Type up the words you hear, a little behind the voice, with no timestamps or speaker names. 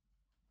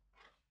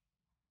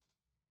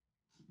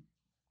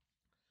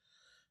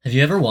Have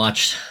you ever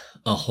watched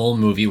a whole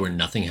movie where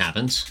nothing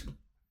happens?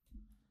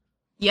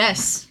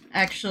 Yes,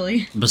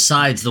 actually.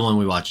 Besides the one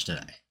we watched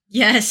today.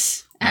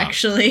 Yes,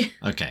 actually.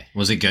 Okay.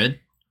 Was it good?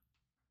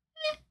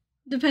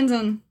 Depends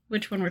on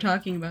which one we're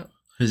talking about.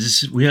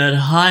 We had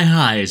high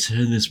highs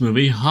in this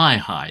movie. High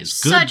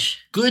highs.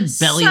 Good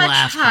belly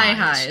laugh high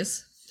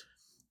highs.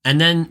 And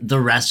then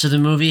the rest of the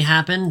movie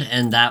happened,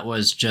 and that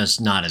was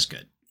just not as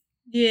good.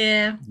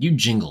 Yeah. You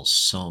jingle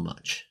so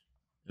much.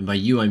 And by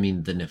you, I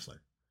mean the Niffler.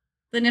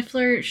 The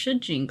Niffler should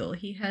jingle.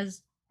 He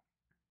has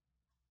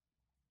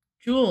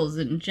jewels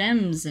and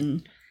gems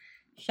and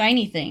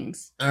shiny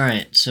things. All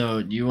right,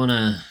 so do you want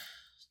to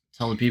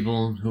tell the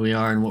people who we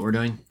are and what we're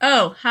doing?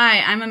 Oh,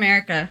 hi, I'm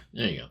America.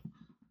 There you go.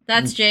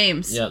 That's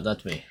James. Yeah,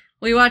 that's me.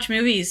 We watch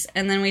movies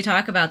and then we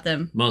talk about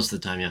them. Most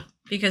of the time, yeah.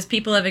 Because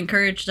people have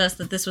encouraged us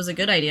that this was a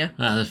good idea.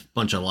 A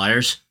bunch of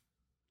liars.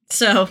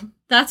 So,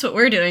 that's what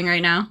we're doing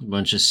right now. A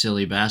bunch of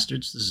silly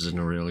bastards. This isn't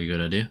a really good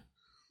idea.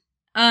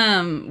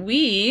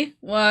 We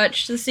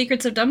watched The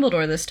Secrets of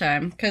Dumbledore this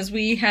time, because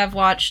we have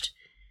watched...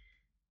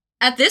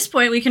 At this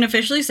point, we can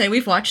officially say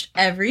we've watched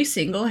every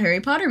single Harry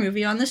Potter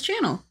movie on this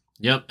channel.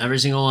 Yep, every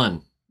single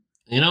one.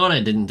 You know what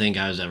I didn't think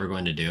I was ever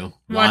going to do?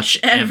 Watch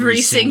every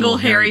single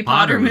Harry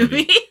Potter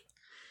movie.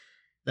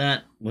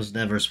 That was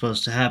never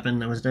supposed to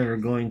happen. I was never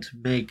going to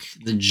make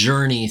the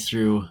journey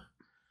through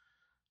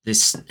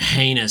this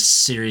heinous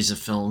series of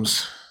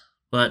films.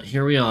 But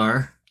here we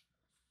are,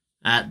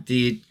 at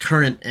the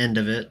current end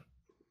of it.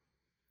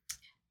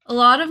 A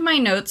lot of my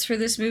notes for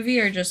this movie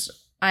are just,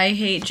 I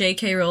hate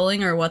J.K.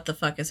 Rowling or what the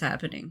fuck is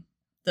happening.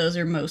 Those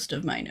are most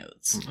of my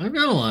notes. I've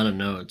got a lot of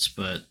notes,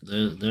 but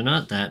they're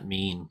not that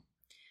mean.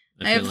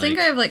 I think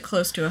I have like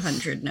close to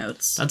 100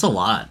 notes. That's a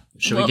lot.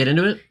 Should we get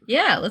into it?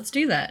 Yeah, let's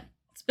do that.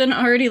 It's been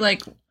already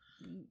like...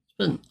 It's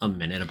been a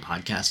minute of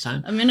podcast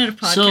time. A minute of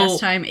podcast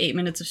time, 8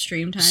 minutes of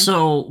stream time.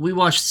 So we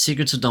watched The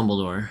Secrets of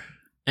Dumbledore,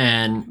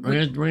 and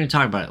we're gonna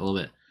talk about it a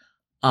little bit.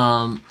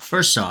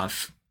 First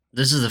off,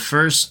 this is the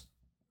first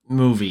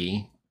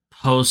movie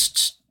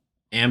post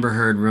Amber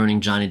Heard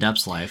ruining Johnny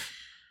Depp's life.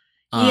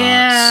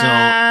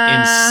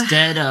 Yeah. So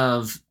instead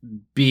of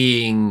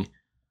being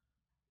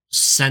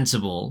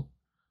sensible,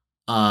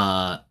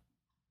 the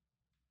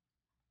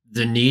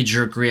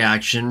knee-jerk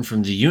reaction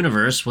from the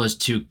universe was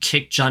to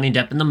kick Johnny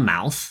Depp in the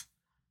mouth,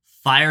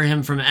 fire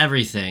him from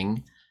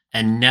everything,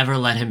 and never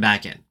let him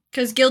back in.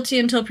 Because guilty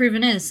until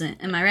proven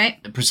innocent, am I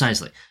right?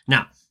 Precisely.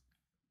 Now,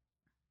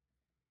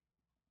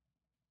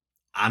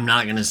 I'm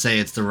not going to say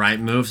it's the right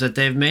move that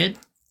they've made,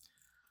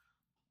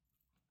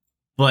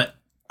 but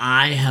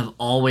I have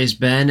always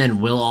been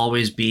and will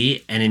always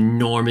be an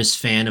enormous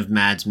fan of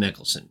Mads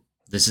Mikkelsen.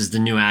 This is the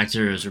new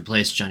actor who has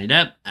replaced Johnny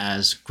Depp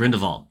as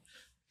Grindelwald.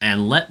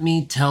 And let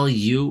me tell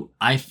you,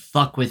 I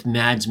fuck with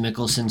Mads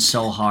Mikkelsen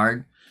so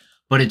hard,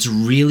 but it's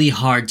really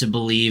hard to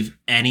believe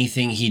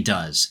anything he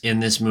does in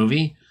this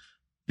movie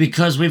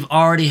because we've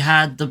already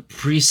had the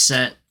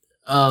preset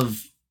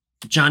of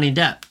Johnny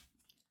Depp.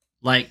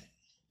 Like,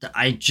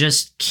 I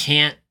just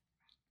can't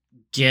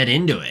get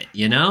into it,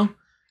 you know?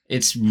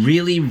 It's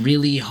really,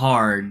 really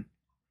hard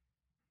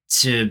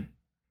to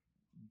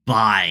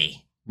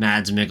buy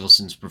Mads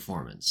Mikkelsen's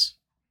performance.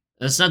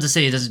 That's not to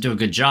say he doesn't do a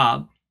good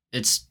job.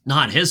 It's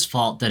not his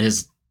fault that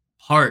his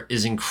part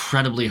is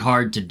incredibly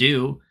hard to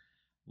do.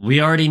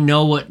 We already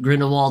know what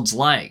Grindelwald's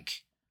like.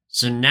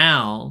 So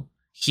now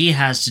he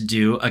has to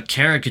do a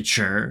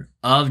caricature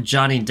of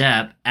Johnny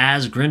Depp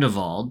as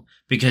Grindelwald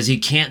because he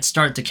can't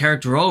start the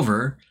character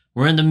over.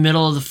 We're in the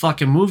middle of the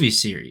fucking movie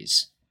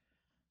series.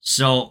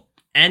 So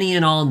any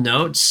and all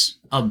notes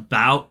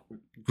about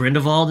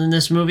Grindelwald in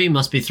this movie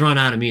must be thrown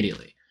out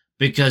immediately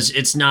because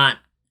it's not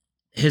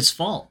his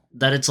fault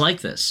that it's like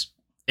this.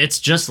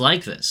 It's just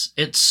like this.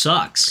 It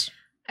sucks.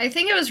 I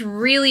think it was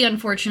really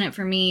unfortunate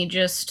for me,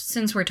 just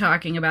since we're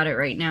talking about it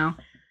right now.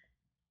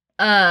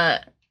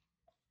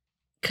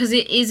 Because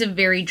it is a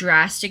very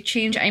drastic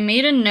change. I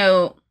made a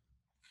note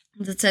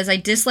that says, I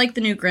dislike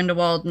the new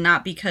Grindelwald,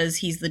 not because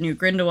he's the new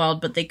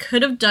Grindelwald, but they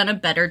could have done a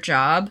better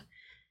job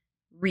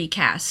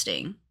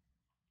recasting.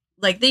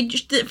 Like, they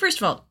just, first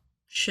of all,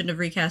 shouldn't have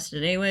recast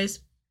it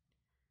anyways.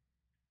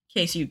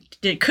 In case you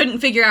couldn't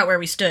figure out where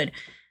we stood.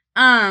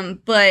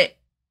 But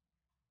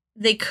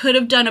they could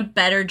have done a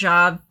better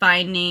job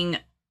finding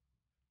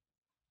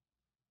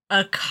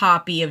a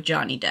copy of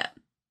Johnny Depp.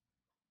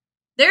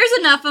 There's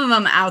enough of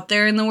them out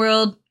there in the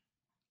world.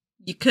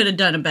 You could have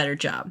done a better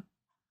job.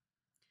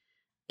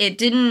 He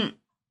didn't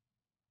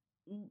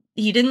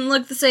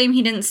look the same,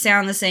 he didn't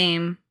sound the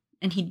same,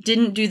 and he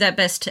didn't do that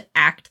best to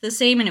act the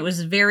same, and it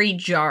was very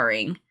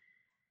jarring.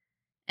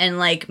 And,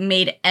 like,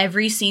 made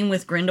every scene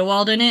with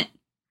Grindelwald in it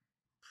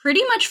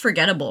pretty much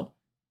forgettable.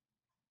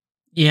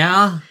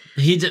 Yeah,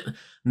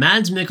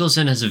 Mads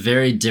Mikkelsen has a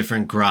very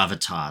different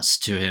gravitas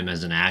to him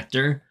as an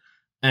actor.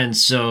 And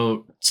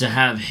so to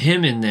have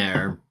him in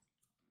there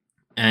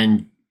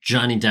and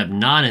Johnny Depp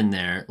not in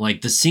there,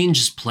 like, the scene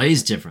just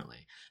plays differently.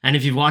 And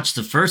if you've watched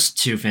the first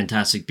two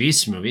Fantastic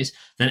Beasts movies,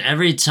 then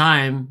every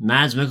time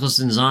Mads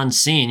Mikkelsen's on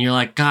scene, you're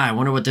like, God, I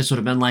wonder what this would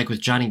have been like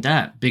with Johnny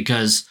Depp.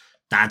 Because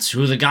that's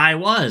who the guy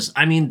was.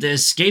 I mean, the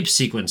escape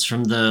sequence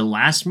from the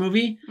last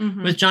movie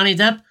Mhm. with Johnny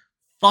Depp,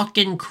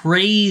 fucking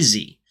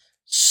crazy.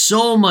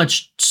 So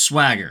much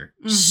swagger,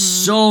 Mhm.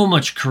 so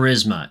much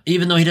charisma,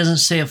 even though he doesn't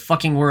say a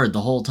fucking word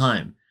the whole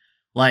time.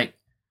 Like,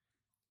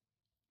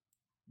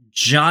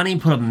 Johnny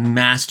put a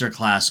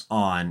masterclass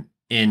on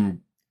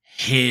in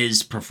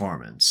his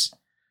performance.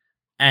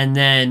 And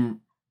then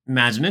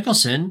Mads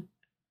Mikkelsen,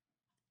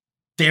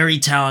 very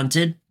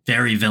talented,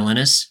 very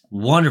villainous,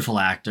 wonderful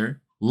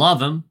actor,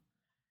 love him.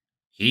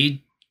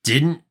 He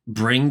didn't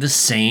bring the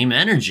same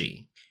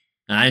energy.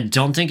 And I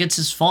don't think it's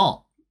his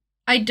fault.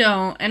 I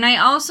don't. And I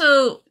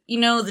also,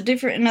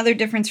 another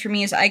difference for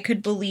me is I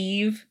could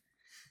believe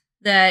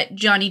that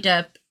Johnny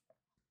Depp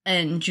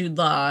and Jude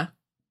Law,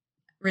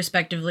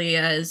 respectively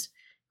as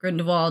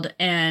Grindelwald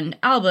and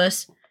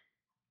Albus,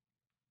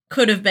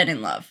 could have been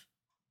in love.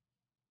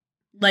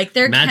 Like,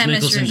 their Mads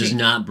chemistry... Mikkelsen does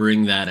not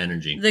bring that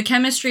energy. The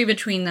chemistry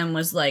between them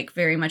was, like,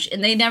 very much...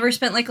 And they never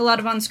spent, like, a lot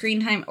of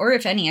on-screen time, or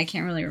if any, I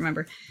can't really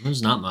remember. It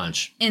was not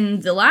much.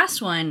 In the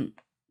last one,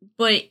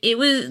 but it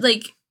was,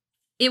 like...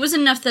 It was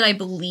enough that I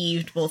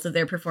believed both of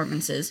their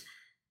performances.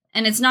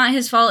 And it's not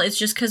his fault, it's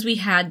just because we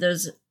had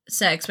those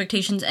set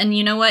expectations. And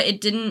you know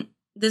what?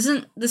 This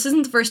isn't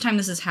the first time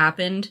this has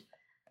happened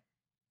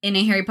in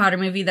a Harry Potter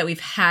movie that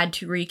we've had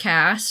to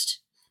recast.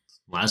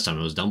 Last time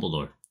it was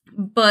Dumbledore.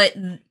 But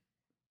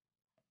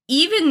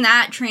even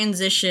that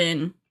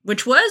transition,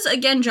 which was,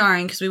 again,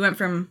 jarring, because we went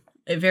from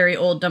a very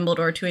old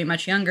Dumbledore to a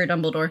much younger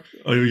Dumbledore.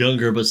 Oh, you're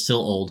younger, but still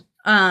old.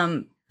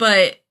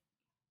 But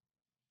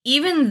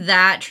even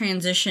that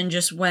transition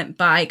just went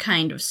by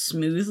kind of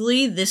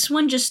smoothly. This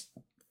one just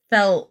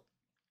felt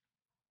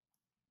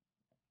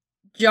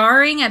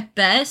jarring at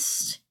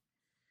best.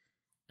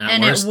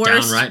 At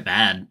worst, downright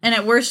bad. And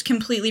at worst,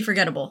 completely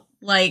forgettable.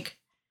 Like,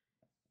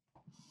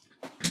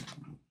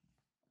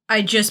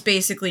 I just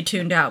basically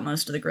tuned out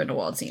most of the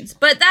Grindelwald scenes.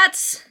 But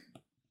that's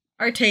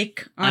our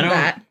take on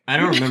that. I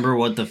don't remember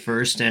what the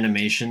first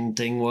animation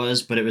thing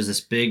was, but it was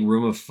this big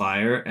room of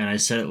fire, and I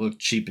said it looked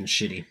cheap and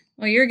shitty.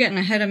 Well, you're getting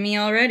ahead of me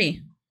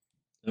already.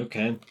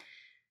 Okay.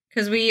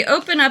 Because we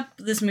open up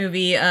this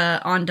movie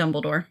on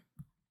Dumbledore,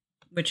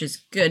 which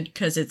is good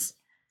because it's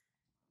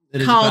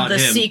called The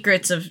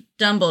Secrets of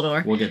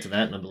Dumbledore. We'll get to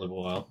that in a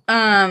little while.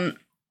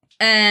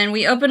 And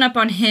we open up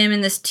on him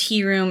in this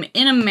tea room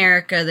in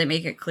America. They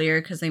make it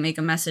clear because they make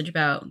a message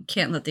about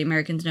can't let the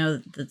Americans know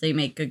that they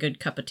make a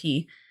good cup of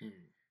tea.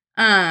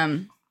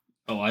 Oh,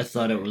 I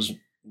thought it was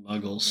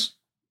Muggles.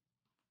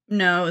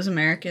 No, it was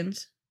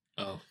Americans.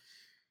 Oh.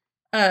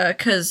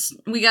 Because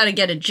we got to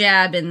get a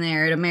jab in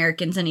there at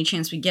Americans any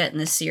chance we get in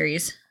this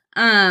series.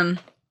 And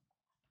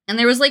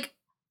there was like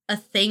a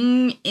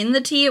thing in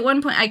the tea at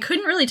one point. I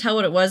couldn't really tell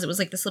what it was. It was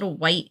like this little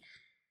white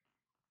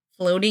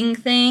floating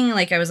thing.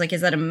 Like, I was like,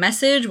 is that a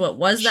message? What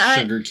was that?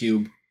 Sugar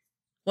cube.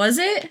 Was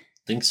it?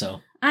 Think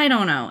so. I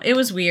don't know. It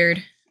was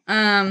weird.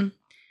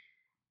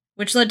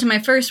 Which led to my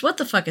first, what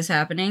the fuck is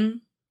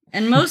happening?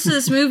 And most of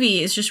this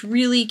movie is just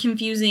really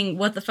confusing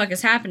what the fuck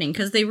is happening.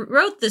 Because they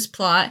wrote this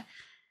plot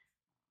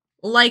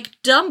like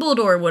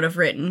Dumbledore would have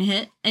written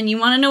it. And you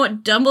want to know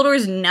what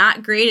Dumbledore's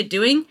not great at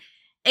doing?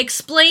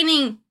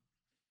 Explaining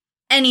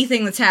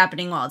anything that's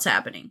happening while it's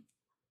happening.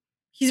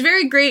 He's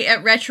very great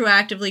at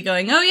retroactively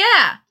going, oh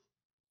yeah!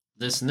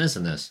 This and this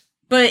and this.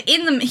 But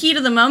in the heat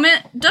of the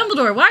moment,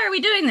 Dumbledore, why are we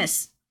doing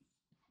this?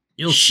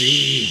 You'll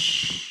see.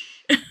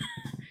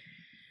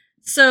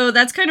 So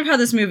that's kind of how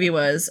this movie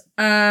was.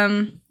 We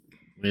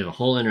have a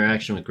whole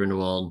interaction with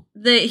Grindelwald.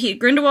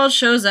 Grindelwald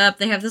shows up,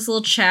 they have this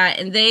little chat,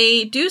 and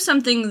they do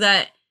something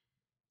that,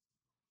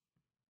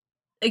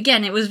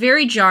 again, it was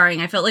very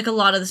jarring. I felt like a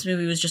lot of this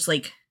movie was just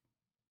like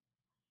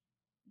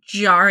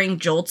jarring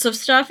jolts of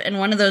stuff, and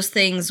one of those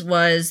things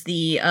was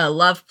the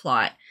love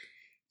plot.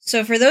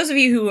 So for those of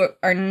you who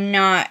are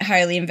not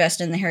highly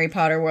invested in the Harry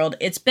Potter world,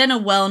 it's been a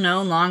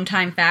well-known,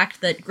 long-time fact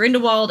that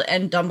Grindelwald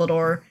and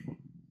Dumbledore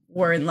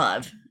were in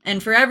love.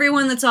 And for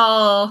everyone that's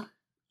all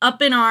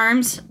up in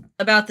arms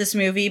about this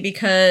movie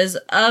because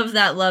of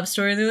that love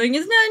story, they're like,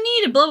 it's not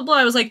needed, blah, blah, blah.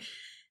 I was like,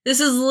 this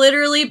has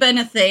literally been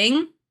a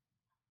thing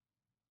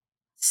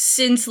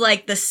since,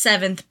 like, the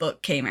 7th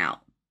book came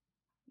out.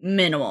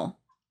 Minimal.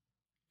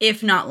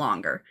 If not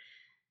longer.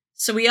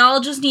 So we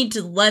all just need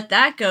to let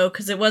that go,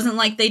 because it wasn't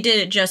like they did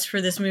it just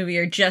for this movie,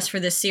 or just for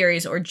this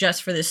series, or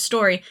just for this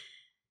story.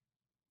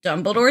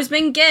 Dumbledore's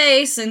been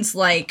gay since,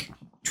 like,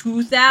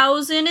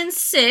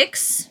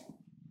 2006.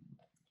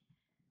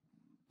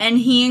 And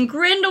he and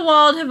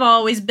Grindelwald have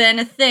always been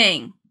a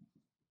thing.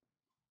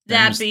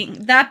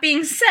 That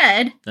being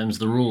said... Them's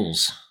the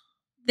rules.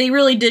 They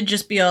really did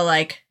just be all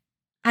like,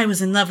 I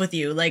was in love with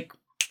you, like,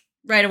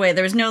 right away.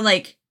 There was no,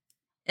 like...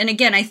 And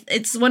again,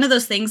 it's one of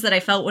those things that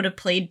I felt would have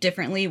played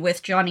differently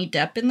with Johnny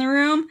Depp in the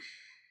room.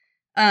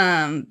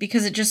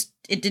 Because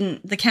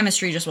the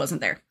chemistry just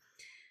wasn't there.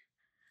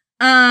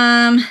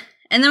 And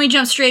then we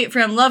jump straight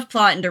from love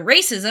plot into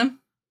racism.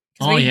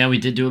 Oh, yeah, we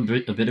did do a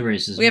bit of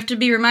racism. We have to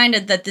be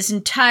reminded that this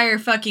entire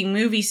fucking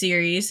movie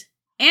series,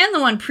 and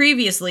the one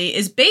previously,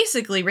 is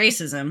basically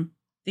racism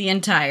the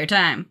entire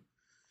time.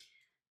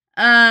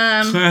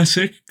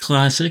 Classic.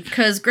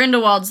 Because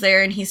Grindelwald's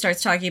there and he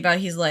starts talking about,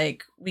 he's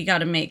like, we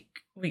gotta make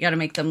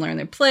them learn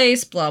their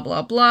place, blah,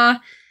 blah, blah.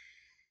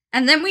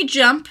 And then we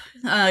jump,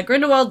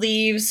 Grindelwald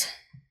leaves,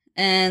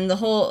 and the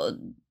whole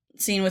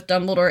scene with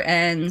Dumbledore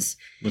ends.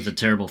 With a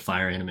terrible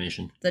fire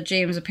animation. That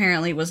James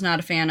apparently was not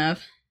a fan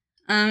of.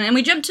 And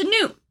we jump to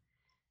Newt.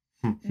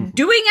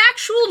 Doing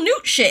actual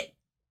Newt shit.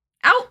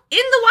 Out in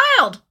the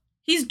wild.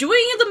 He's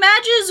doing the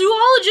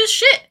Magizoologist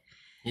shit.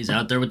 He's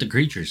out there with the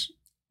creatures.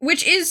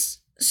 Which is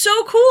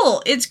so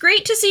cool. It's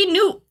great to see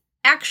Newt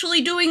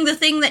actually doing the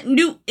thing that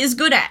Newt is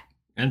good at.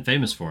 And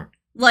famous for.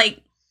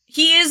 Like,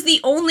 he is the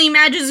only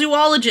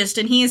Magizoologist,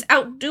 and he is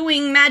out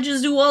doing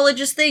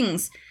Magizoologist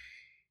things.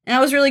 And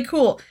that was really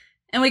cool.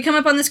 And we come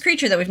up on this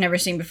creature that we've never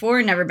seen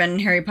before, never been in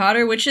Harry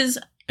Potter, which is...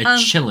 a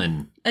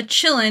Qilin. A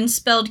Qilin,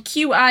 spelled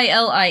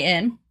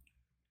Qilin.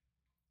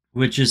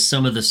 Which is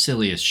some of the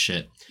silliest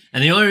shit.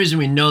 And the only reason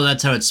we know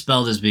that's how it's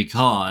spelled is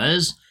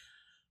because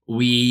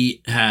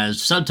we have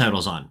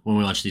subtitles on when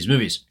we watch these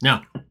movies.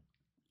 Now,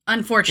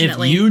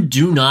 unfortunately, if you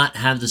do not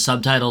have the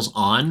subtitles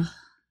on,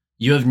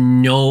 you have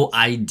no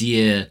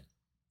idea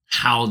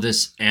how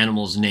this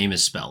animal's name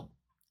is spelled.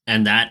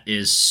 And that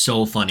is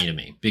so funny to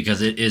me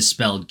because it is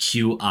spelled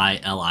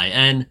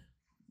Qilin.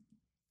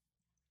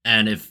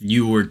 And if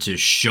you were to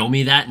show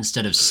me that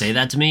instead of say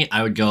that to me,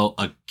 I would go,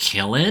 a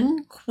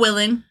Qilin?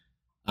 Quillin.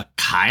 A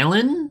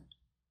Kylin?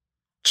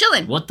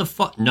 Chillin. What the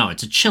fuck? No,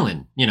 it's a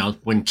chillin. You know,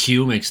 when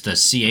Q makes the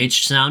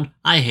CH sound.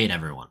 I hate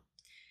everyone.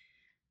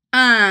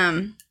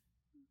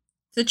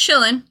 It's a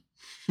chillin.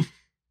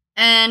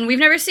 And we've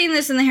never seen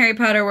this in the Harry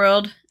Potter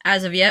world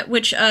as of yet,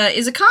 which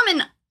is a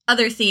common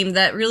other theme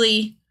that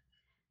really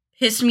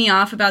pissed me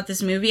off about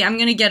this movie. I'm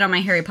going to get on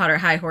my Harry Potter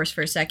high horse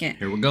for a second.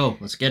 Here we go.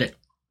 Let's get it.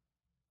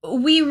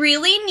 We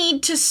really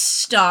need to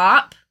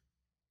stop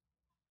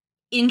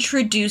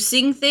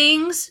introducing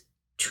things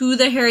to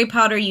the Harry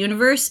Potter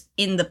universe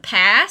in the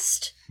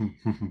past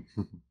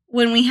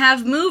when we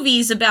have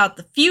movies about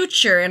the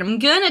future. And I'm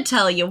going to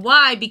tell you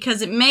why,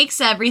 because it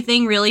makes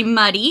everything really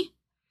muddy.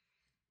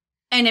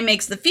 And it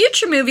makes the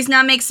future movies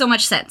not make so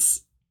much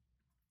sense.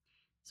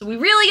 So we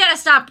really got to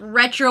stop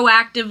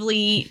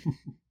retroactively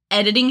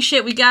editing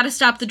shit. We got to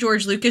stop the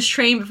George Lucas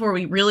train before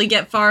we really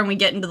get far and we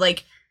get into,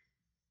 like,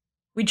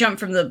 we jump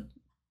from the,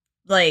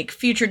 like,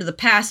 future to the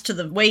past to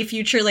the way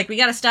future. Like, we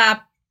got to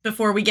stop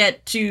before we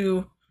get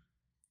to...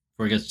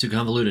 Before it gets too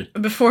convoluted.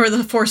 Before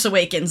The Force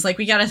Awakens. Like,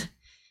 we gotta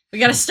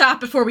stop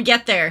before we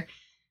get there.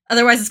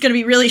 Otherwise, it's gonna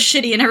be really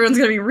shitty and everyone's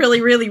gonna be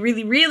really, really,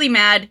 really, really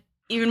mad.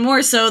 Even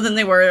more so than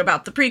they were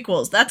about the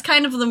prequels. That's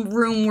kind of the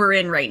room we're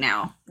in right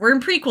now. We're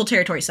in prequel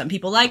territory. Some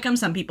people like them,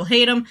 some people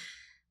hate them.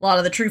 A lot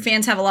of the true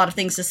fans have a lot of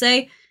things to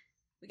say.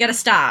 We gotta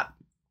stop.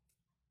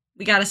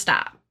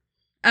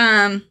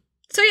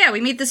 So yeah,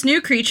 we meet this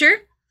new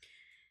creature.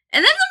 And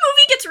then the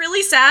movie gets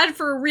really sad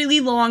for a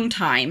really long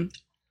time.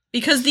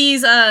 Because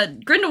these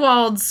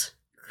Grindelwald's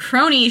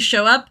cronies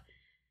show up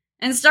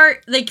and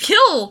they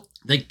kill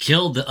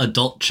the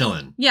adult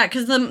Qilin. Yeah,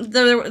 because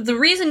the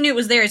reason Newt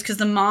was there is because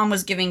the mom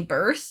was giving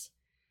birth.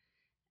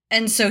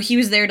 And so he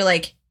was there to,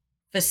 like,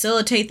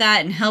 facilitate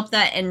that and help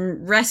that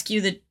and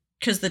rescue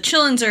because the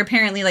Qilins are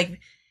apparently, like,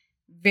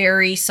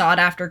 very sought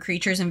after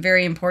creatures and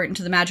very important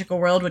to the magical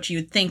world, which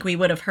you'd think we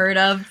would have heard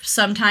of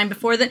sometime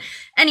before that.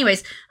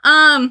 Anyways,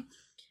 so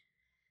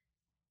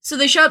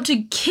they show up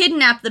to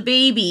kidnap the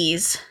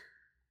babies.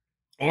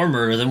 Or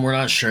murder them, we're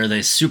not sure.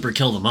 They super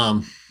kill the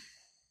mom.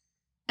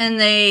 And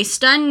they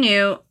stun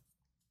Newt,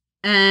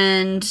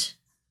 and...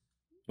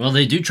 Well,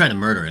 they do try to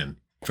murder him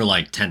for,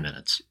 like, 10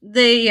 minutes.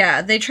 They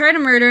try to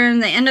murder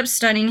him, they end up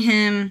stunning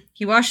him,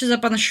 he washes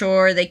up on the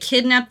shore, they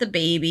kidnap the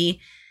baby,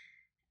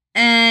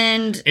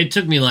 and... It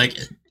took me, like,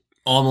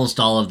 almost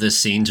all of this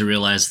scene to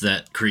realize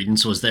that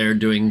Credence was there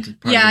doing part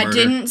of the murder. I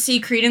didn't see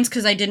Credence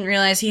because I didn't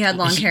realize he had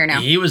long hair now.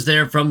 He was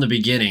there from the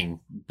beginning,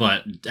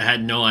 but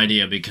had no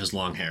idea because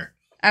long hair.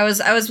 I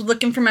was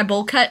looking for my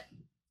bowl cut,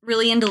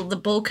 really into the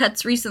bowl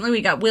cuts recently.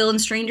 We got Will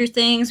and Stranger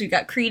Things, we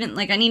got Credence,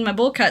 like, I need my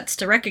bowl cuts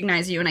to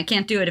recognize you, and I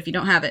can't do it if you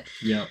don't have it.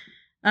 Yeah.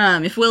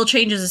 If Will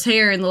changes his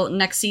hair in the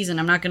next season,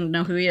 I'm not going to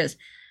know who he is.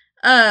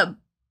 And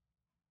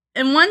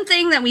one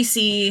thing that we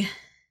see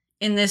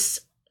in this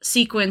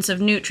sequence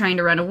of Newt trying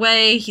to run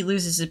away, he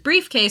loses his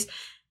briefcase,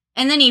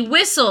 and then he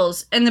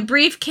whistles, and the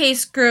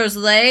briefcase grows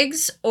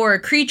legs, or a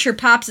creature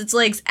pops its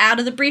legs out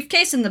of the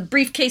briefcase, and the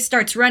briefcase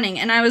starts running.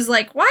 And I was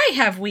like, why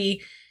have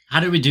we...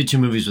 How did we do 2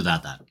 movies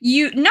without that?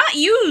 You not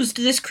used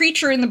this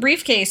creature in the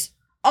briefcase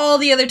all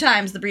the other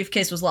times the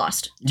briefcase was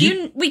lost.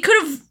 We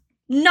could have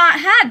not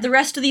had the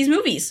rest of these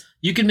movies.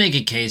 You could make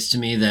a case to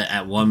me that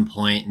at one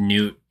point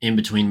Newt, in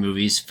between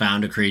movies,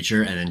 found a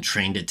creature and then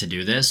trained it to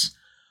do this.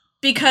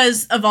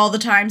 Because of all the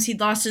times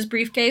he'd lost his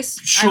briefcase?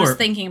 Sure. I was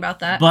thinking about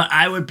that. But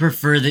I would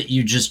prefer that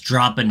you just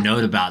drop a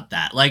note about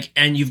that. Like,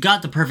 and you've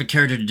got the perfect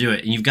character to do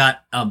it. And you've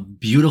got a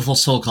beautiful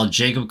soul called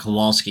Jacob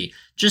Kowalski.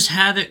 Just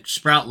have it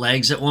sprout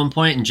legs at one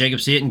point and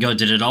Jacob see it and go,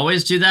 did it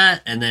always do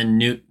that? And then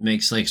Newt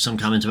makes, like, some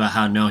comment about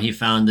how, no, he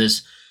found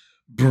this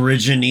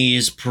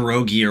Berigenese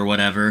pierogi or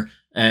whatever.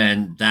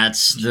 And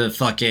that's the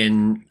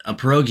fucking... A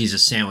pierogi's a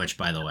sandwich,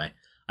 by the way.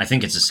 I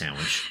think it's a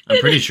sandwich. I'm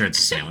pretty sure it's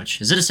a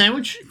sandwich. Is it a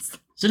sandwich?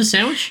 Is it a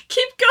sandwich?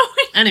 Keep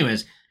going.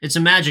 Anyways, it's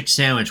a magic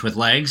sandwich with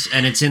legs,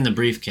 and it's in the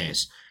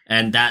briefcase.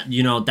 And that,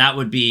 you know, that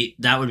would be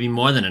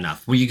more than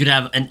enough. Well, you could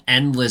have an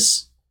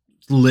endless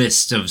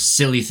list of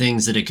silly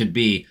things that it could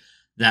be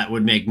that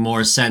would make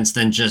more sense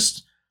than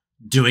just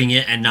doing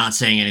it and not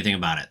saying anything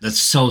about it. That's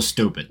so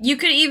stupid. You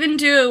could even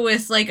do it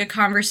with, like, a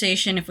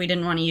conversation if we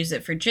didn't want to use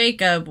it for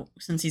Jacob,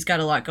 since he's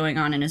got a lot going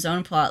on in his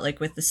own plot, like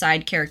with the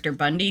side character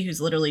Bundy, who's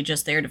literally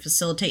just there to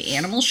facilitate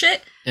animal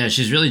shit. Yeah,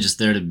 she's really just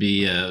there to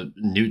be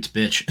Newt's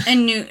bitch.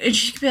 And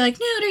she could be like,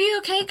 Newt, are you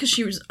okay? Because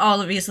she was all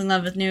obviously in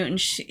love with Newt. And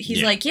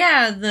he's like,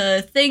 yeah,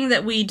 the thing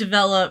that we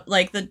developed,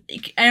 like the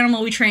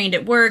animal we trained,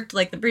 it worked.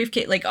 Like the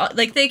briefcase,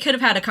 like they could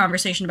have had a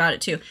conversation about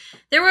it too.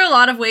 There were a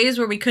lot of ways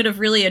where we could have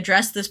really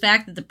addressed this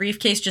fact that the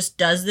briefcase just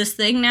does this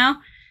thing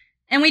now.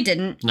 And we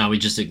didn't. No, we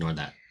just ignored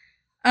that.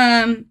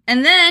 And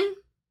then...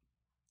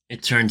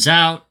 It turns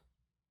out...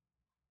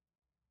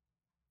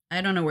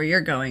 I don't know where you're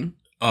going.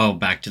 Oh,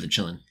 back to the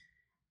chillin'.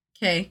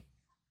 Okay.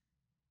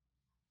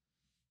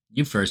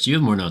 You first. You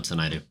have more notes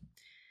than I do.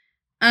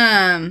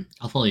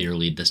 I'll follow your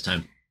lead this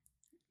time.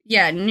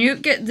 Yeah,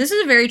 this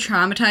is a very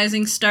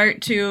traumatizing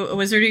start to a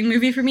wizarding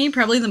movie for me.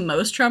 Probably the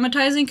most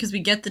traumatizing because we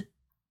get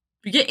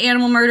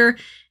animal murder,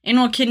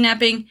 animal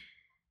kidnapping,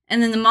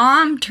 and then the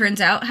mom,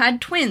 turns out, had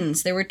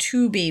twins. There were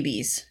 2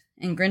 babies,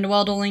 and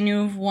Grindelwald only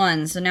knew of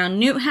one. So now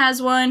Newt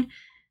has one,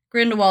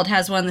 Grindelwald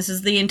has one. This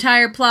is the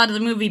entire plot of the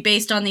movie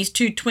based on these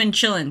 2 twin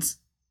chillins.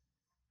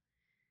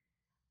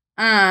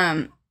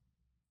 And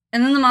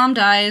then the mom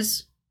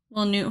dies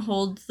while Newt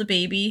holds the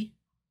baby.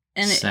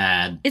 And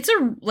sad. This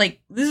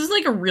is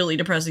like a really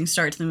depressing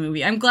start to the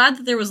movie. I'm glad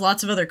that there was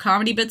lots of other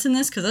comedy bits in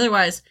this, because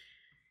otherwise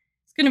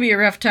it's gonna be a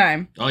rough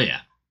time. Oh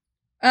yeah.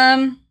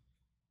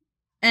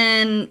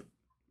 And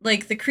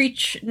like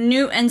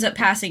Newt ends up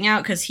passing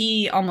out because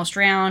he almost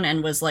drowned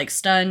and was like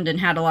stunned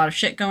and had a lot of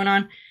shit going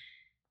on.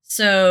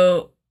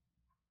 So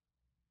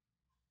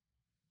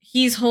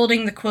he's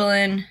holding the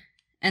Quillin,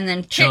 and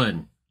then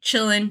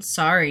Chillin,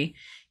 sorry.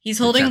 He's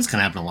holding... That's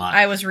gonna happen a lot.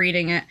 I was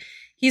reading it.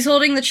 He's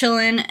holding the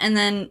Chillin, and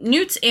then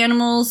Newt's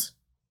animals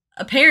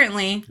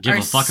apparently give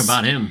a fuck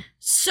about him.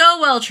 So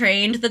well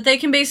trained that they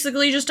can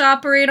basically just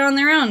operate on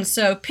their own.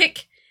 So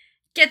Pick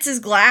gets his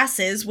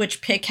glasses,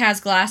 which Pick has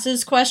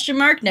glasses, ?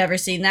 Never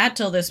seen that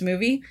till this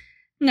movie.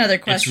 Another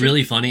question. It's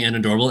really funny and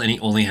adorable, and he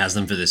only has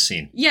them for this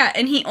scene. Yeah,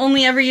 and he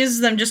only ever uses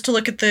them just to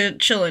look at the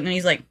Chillin, and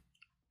he's like...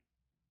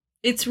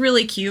 It's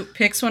really cute.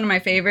 Pick's one of my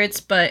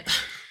favorites, but...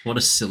 What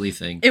a silly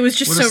thing. It was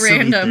just so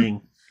random.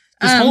 Thing.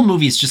 This whole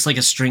movie is just like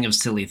a string of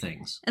silly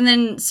things. And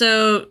then,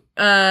 so,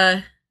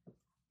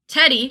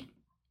 Teddy.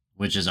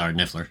 Which is our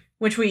Niffler.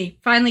 Which we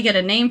finally get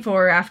a name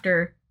for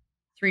after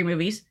 3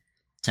 movies.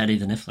 Teddy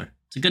the Niffler.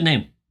 It's a good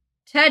name.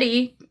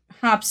 Teddy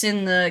hops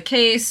in the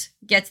case,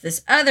 gets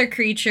this other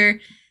creature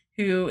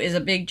who is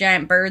a big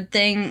giant bird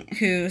thing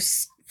who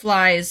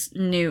flies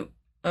Newt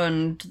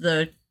and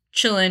the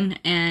Chillin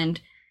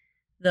and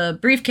the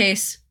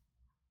briefcase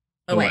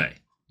away.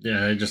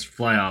 Yeah, they just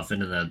fly off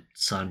into the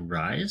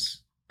sunrise.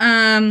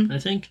 I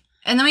think.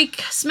 And then we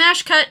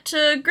smash cut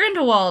to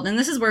Grindelwald, and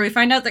this is where we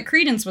find out that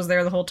Credence was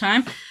there the whole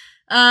time.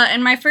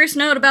 And my first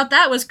note about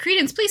that was,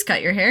 Credence, please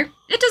cut your hair.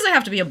 It doesn't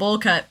have to be a bowl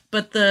cut,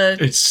 but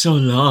it's so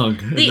long.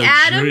 The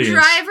Adam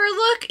Driver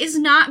look is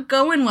not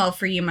going well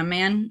for you, my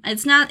man.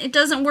 It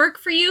doesn't work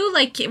for you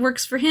like it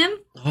works for him.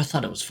 Oh, I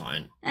thought it was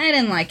fine. I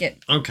didn't like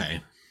it.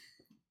 Okay.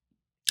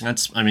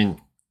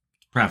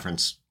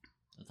 Preference.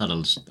 I thought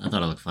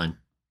it looked fine.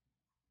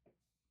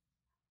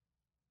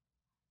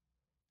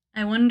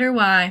 I wonder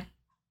why.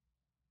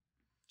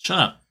 Shut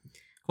up.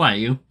 Quiet,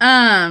 you.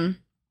 Gosh.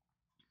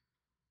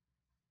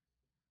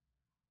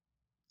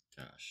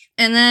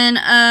 And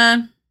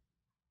then,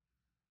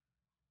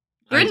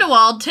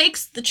 Grindelwald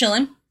takes the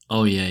Chillin.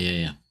 Oh,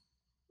 yeah.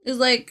 Is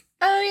like,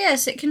 oh,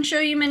 yes, it can show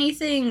you many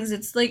things.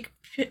 It's, like,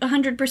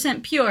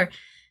 100% pure.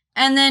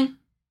 And then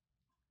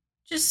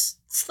just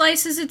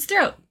slices its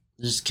throat.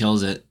 Just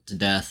kills it to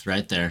death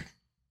right there.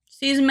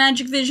 Sees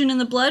magic vision in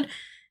the blood.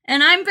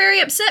 And I'm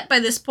very upset by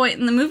this point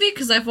in the movie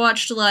because I've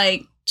watched,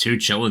 like... 2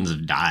 Chillins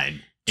have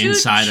died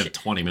inside of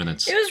 20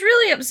 minutes. It was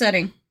really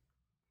upsetting.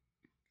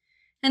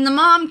 And the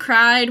mom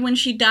cried when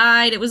she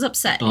died. It was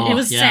upset. Oh, it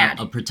was sad.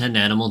 A pretend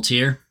animal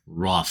tear.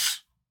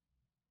 Rough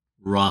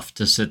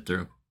to sit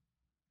through.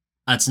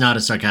 That's not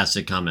a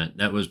sarcastic comment.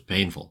 That was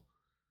painful.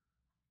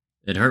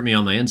 It hurt me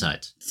on my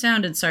insides.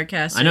 Sounded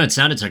sarcastic. I know it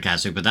sounded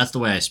sarcastic, but that's the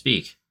way I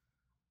speak.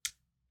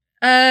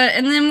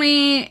 And then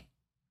we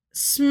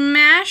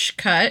smash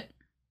cut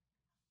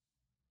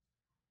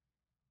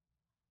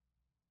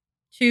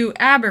to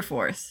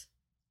Aberforth,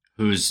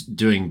 who's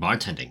doing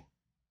bartending,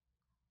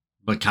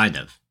 but kind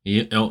of.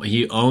 He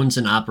owns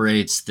and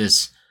operates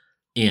this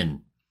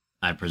inn,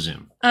 I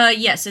presume.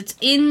 Yes, it's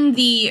in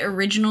the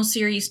original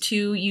series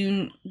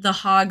too. The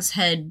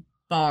Hogshead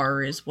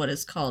Bar is what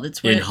it's called.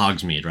 It's where, in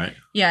Hogsmeade, right?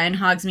 Yeah, in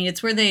Hogsmeade.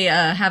 It's where they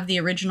have the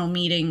original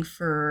meeting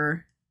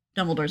for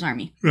Dumbledore's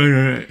army.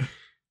 Right.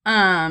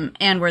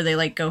 And where they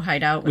like go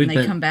hide out when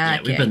they come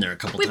back. Yeah, we've been there a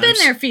couple times. We've been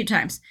there a few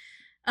times.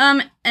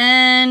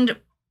 And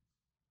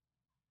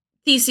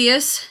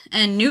Theseus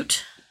and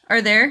Newt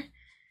are there.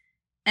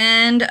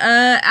 And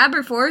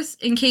Aberforth,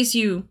 in case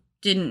you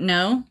didn't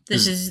know,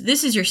 this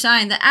is your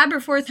sign that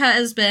Aberforth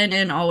has been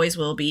and always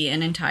will be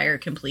an entire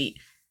complete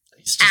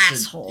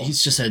asshole.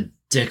 He's just a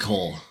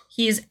dickhole.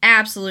 He is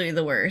absolutely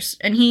the worst.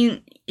 And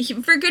he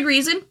for good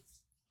reason.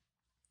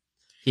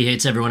 He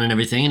hates everyone and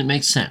everything, and it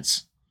makes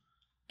sense.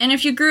 And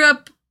if you grew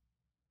up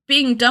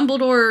being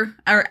Dumbledore,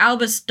 or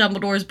Albus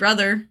Dumbledore's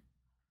brother,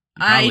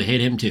 I probably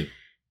hate him too.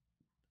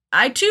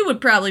 I too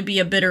would probably be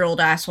a bitter old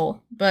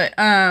asshole. But,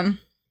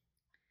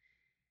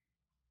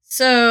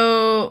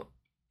 so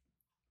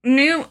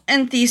Newt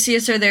and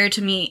Theseus are there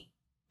to meet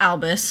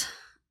Albus.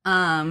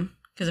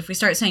 Because if we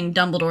start saying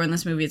Dumbledore in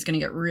this movie, it's going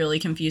to get really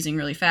confusing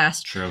really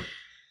fast. True.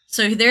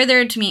 So they're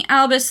there to meet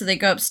Albus, so they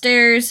go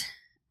upstairs.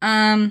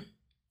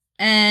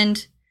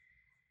 And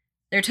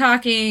they're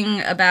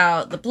talking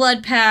about the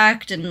blood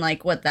pact and,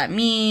 like, what that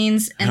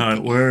means. And how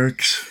it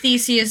works.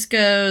 Theseus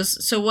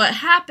goes, so what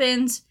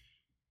happens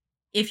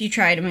if you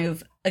try to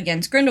move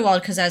against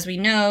Grindelwald? Because as we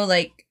know,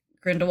 like,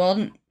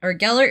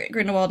 Gellert,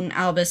 Grindelwald, and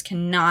Albus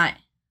cannot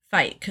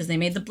fight because they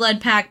made the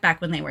blood pact back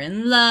when they were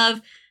in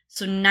love.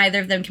 So neither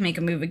of them can make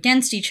a move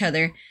against each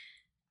other.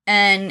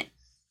 And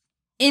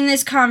in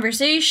this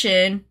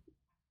conversation,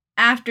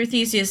 after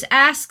Theseus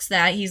asks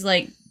that, he's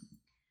like,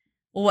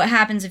 well, what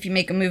happens if you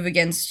make a move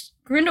against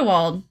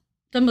Grindelwald?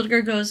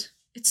 Dumbledore goes,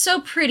 it's so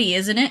pretty,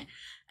 isn't it?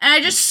 And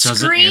I just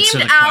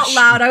screamed out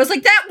loud. I was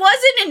like, that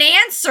wasn't an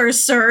answer,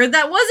 sir.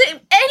 That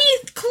wasn't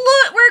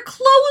anywhere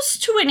close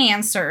to an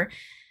answer.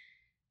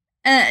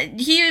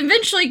 He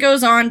eventually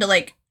goes on to,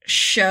 like,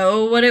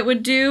 show what it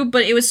would do,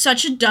 but it was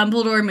such a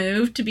Dumbledore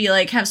move to be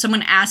like, have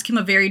someone ask him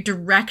a very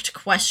direct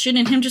question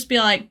and him just be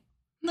like,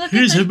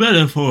 here's a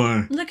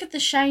metaphor. Look at the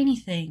shiny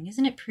thing.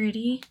 Isn't it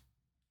pretty?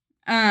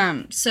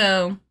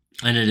 So...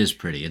 And it is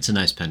pretty. It's a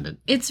nice pendant.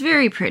 It's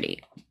very pretty.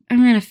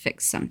 I'm going to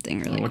fix something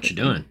really quick. What you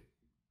doing?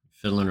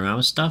 Fiddling around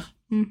with stuff?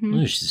 Mm-hmm.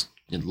 Ooh, she's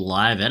in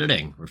live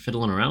editing. We're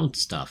fiddling around with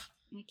stuff.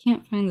 I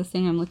can't find the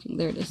thing I'm looking.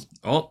 There it is.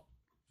 Oh,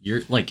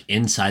 you're like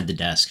inside the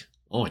desk.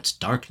 Oh, it's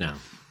dark now.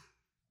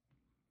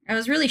 I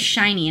was really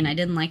shiny and I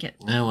didn't like it.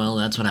 Yeah, well,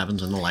 that's what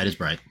happens when the light is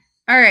bright.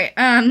 All right.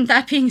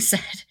 That being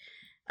said,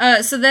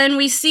 so then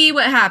we see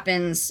what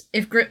happens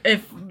if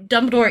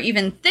Dumbledore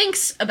even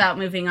thinks about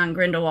moving on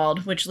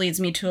Grindelwald, which leads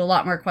me to a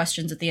lot more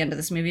questions at the end of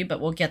this movie, but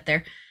we'll get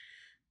there.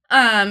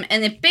 And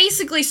it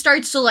basically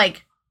starts to,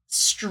 like,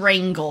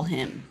 strangle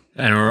him.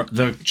 And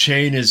the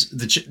chain is...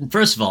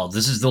 First of all,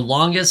 this is the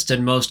longest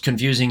and most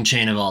confusing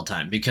chain of all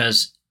time,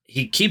 because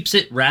he keeps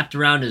it wrapped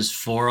around his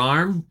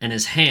forearm and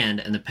his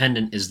hand, and the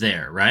pendant is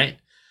there, right?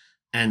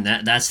 And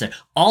that's there.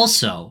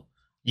 Also,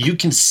 you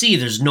can see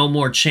there's no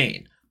more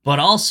chain. But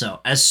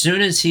also, as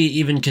soon as he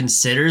even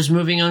considers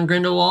moving on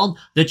Grindelwald,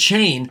 the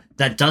chain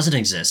that doesn't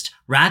exist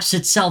wraps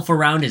itself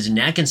around his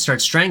neck and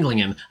starts strangling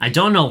him. I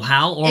don't know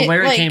how or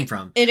where it came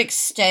from. It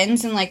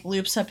extends and, like,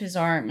 loops up his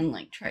arm and,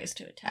 like, tries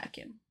to attack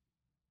him.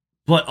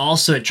 But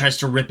also it tries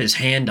to rip his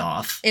hand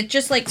off. It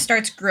just, like,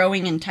 starts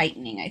growing and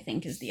tightening, I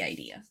think, is the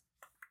idea.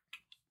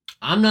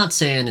 I'm not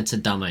saying it's a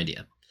dumb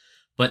idea,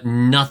 but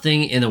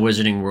nothing in the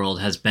wizarding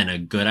world has been a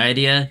good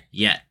idea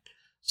yet.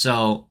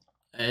 So,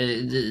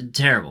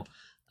 terrible.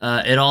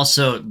 It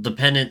also, the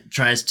pendant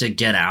tries to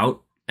get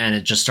out, and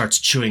it just starts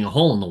chewing a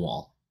hole in the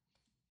wall.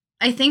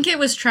 I think it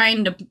was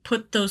trying to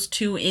put those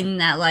two in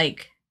that,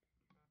 like,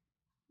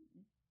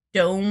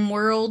 dome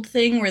world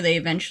thing where they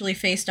eventually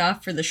faced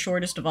off for the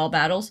shortest of all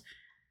battles.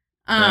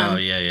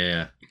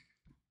 Yeah.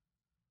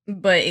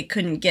 But it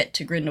couldn't get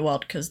to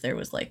Grindelwald because there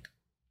was, like...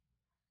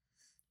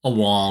 a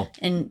wall.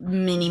 And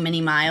many,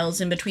 many miles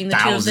in between the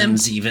two of them.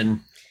 Thousands,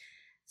 even.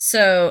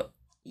 So,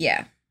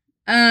 yeah.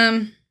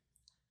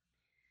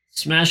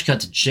 Smash cut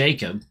to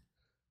Jacob.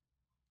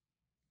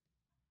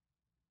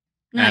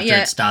 Not yet.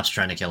 After it stops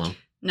trying to kill him.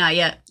 Not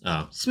yet.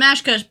 Oh.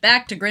 Smash cuts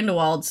back to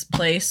Grindelwald's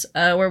place,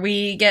 where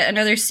we get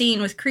another scene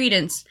with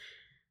Credence.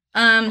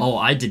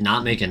 I did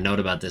not make a note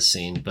about this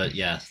scene, but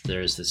yeah,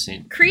 there is this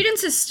scene.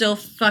 Credence is still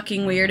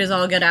fucking weird as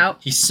all get out.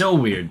 He's so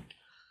weird.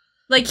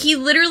 Like, he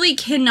literally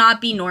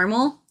cannot be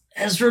normal.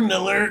 Ezra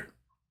Miller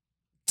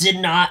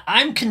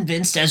I'm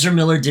convinced Ezra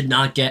Miller did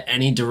not get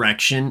any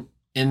direction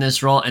in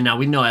this role, and now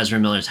we know Ezra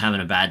Miller's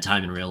having a bad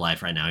time in real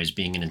life right now. He's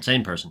being an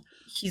insane person.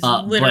 He's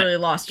literally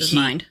lost his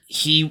mind.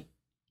 He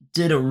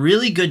did a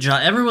really good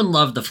job. Everyone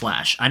loved The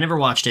Flash. I never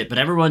watched it, but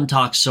everyone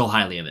talks so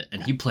highly of it,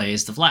 and he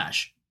plays The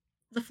Flash.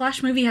 The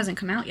Flash movie hasn't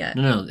come out yet.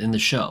 No, in the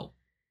show.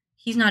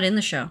 He's not in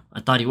the show.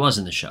 I thought he was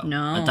in the show.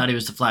 No. I thought he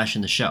was the Flash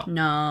in the show.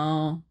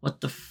 No. What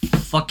the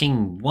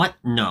fucking... What?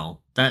 No.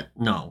 No.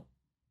 No.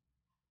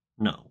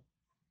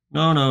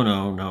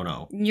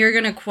 You're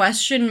gonna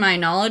question my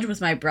knowledge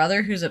with my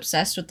brother who's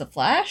obsessed with the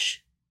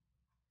Flash?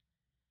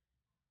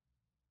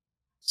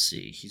 Let's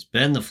see. He's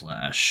been the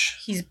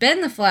Flash. He's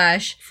been the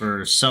Flash.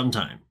 For some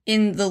time.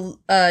 In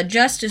the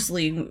Justice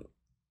League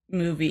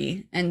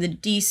movie and the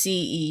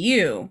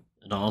DCEU.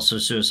 And also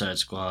Suicide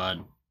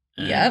Squad.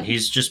 And Yep.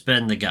 he's just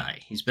been the guy.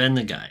 He's been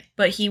the guy.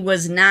 But he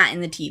was not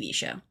in the TV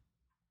show.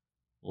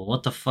 Well,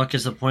 what the fuck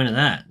is the point of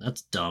that?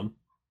 That's dumb.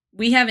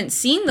 We haven't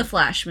seen the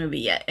Flash movie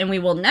yet, and we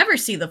will never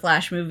see the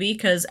Flash movie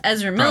because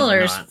Ezra Probably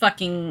Miller's not.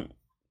 fucking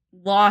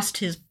lost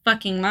his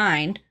fucking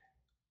mind.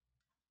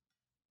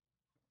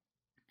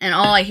 And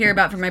all I hear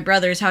about from my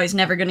brother is how he's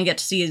never going to get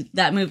to see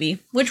that movie,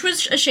 which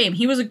was a shame.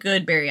 He was a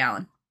good Barry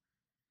Allen.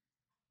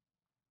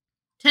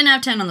 10 out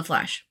of 10 on the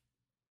Flash.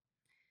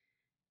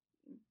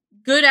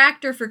 Good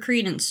actor for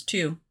Credence,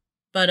 too.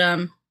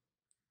 But,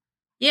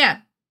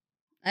 yeah.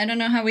 I don't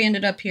know how we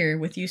ended up here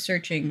with you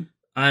searching.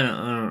 I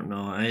don't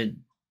know.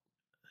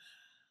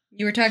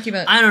 You were talking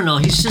about... I don't know.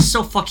 He's just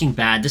so fucking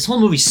bad. This whole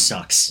movie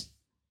sucks.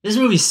 This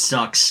movie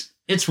sucks.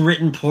 It's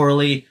written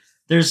poorly.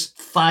 There's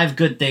 5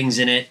 good things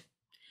in it.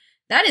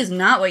 That is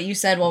not what you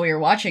said while we were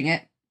watching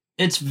it.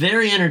 It's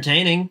very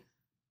entertaining,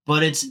 but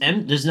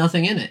there's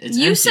nothing in it. It's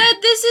You empty. said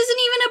this isn't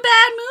even a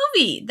bad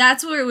movie.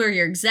 That's what were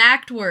your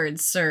exact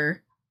words,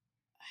 sir.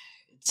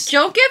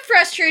 Don't get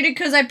frustrated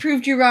because I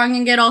proved you wrong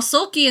and get all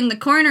sulky in the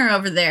corner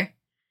over there.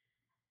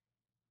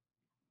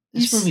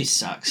 This movie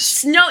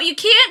sucks. No, you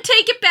can't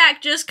take it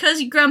back just because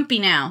you're grumpy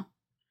now.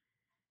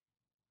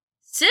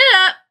 Sit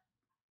up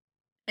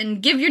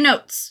and give your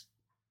notes.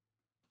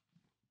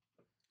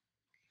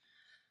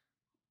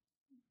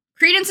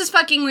 Credence is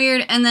fucking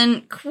weird, and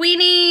then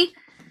Queenie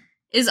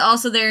is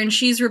also there, and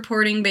she's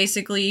reporting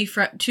basically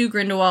to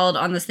Grindelwald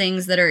on the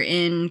things that are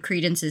in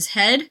Credence's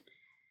head.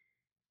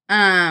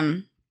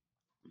 And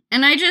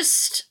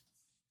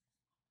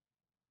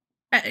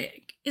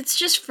it's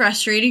just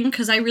frustrating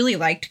because I really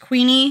liked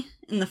Queenie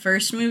in the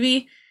first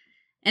movie,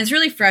 and it's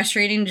really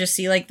frustrating to just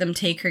see like them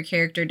take her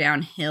character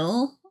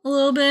downhill a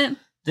little bit.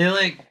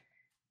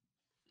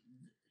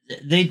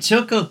 They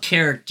took a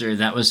character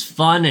that was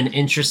fun and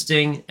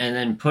interesting and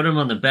then put him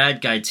on the bad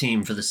guy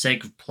team for the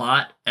sake of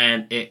plot,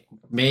 and it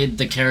made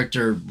the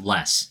character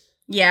less.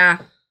 Yeah.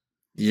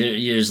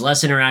 There's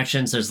less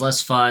interactions, there's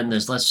less fun,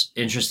 there's less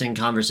interesting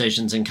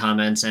conversations and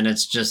comments, and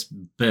it's just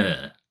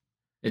bleh.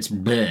 It's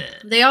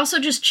bleh. They also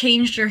just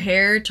changed her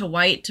hair to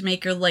white to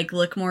make her like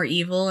look more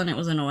evil, and it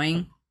was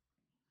annoying.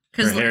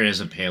 Her hair is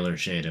a paler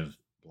shade of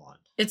blonde.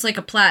 It's like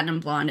a platinum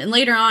blonde, and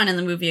later on in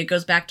the movie it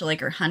goes back to like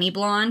her honey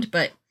blonde,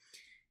 but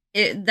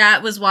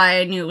that was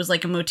why I knew it was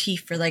like a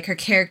motif for like her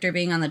character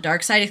being on the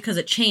dark side, because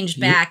it changed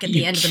back at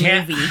the end of the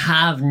movie. You can't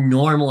have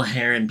normal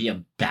hair and be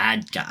a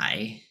bad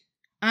guy.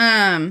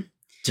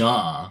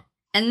 Duh.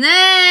 And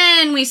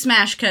then we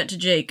smash cut to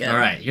Jacob.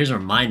 Alright, here's where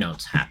my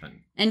notes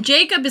happen. And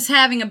Jacob is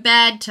having a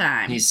bad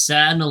time. He's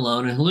sad and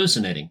alone and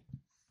hallucinating.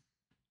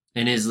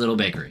 In his little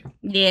bakery.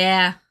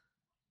 Yeah.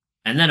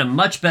 And then a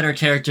much better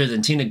character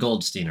than Tina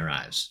Goldstein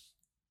arrives.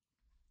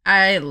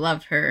 I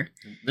love her.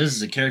 This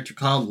is a character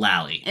called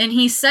Lally. And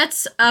she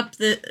sets up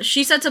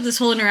this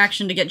whole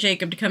interaction to get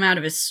Jacob to come out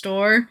of his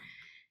store.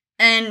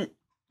 And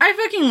I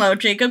fucking love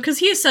Jacob because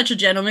he is such a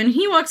gentleman.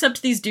 He walks up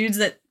to these dudes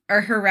that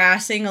are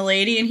harassing a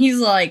lady and he's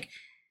like,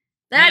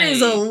 "That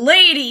is a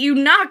lady, you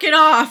knock it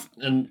off."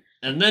 And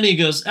then he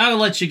goes, "I'll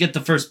let you get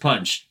the first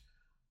punch."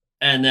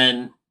 And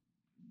then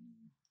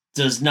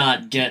does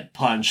not get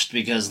punched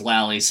because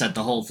Lally set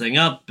the whole thing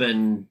up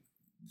and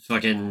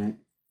fucking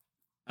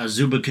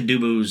Azuba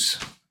Kadubu's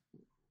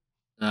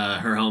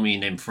her homie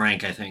named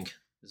Frank, I think.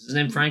 Is his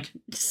name Frank?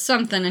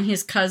 Something, and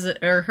his cousin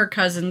or her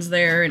cousin's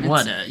there, and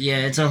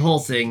it's a whole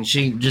thing.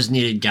 She just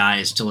needed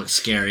guys to look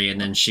scary, and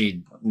then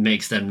she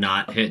makes them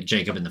not hit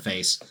Jacob in the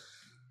face.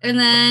 And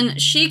then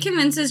she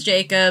convinces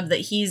Jacob that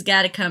he's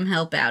got to come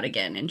help out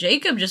again, and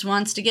Jacob just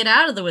wants to get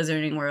out of the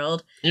wizarding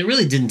world. It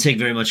really didn't take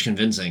very much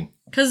convincing.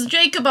 Because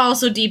Jacob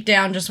also deep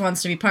down just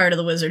wants to be part of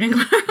the wizarding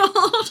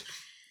world.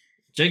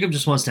 Jacob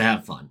just wants to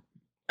have fun.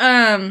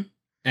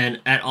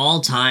 And at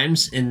all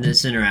times in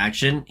this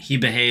interaction, he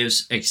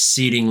behaves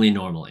exceedingly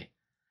normally.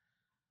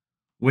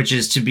 Which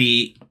is to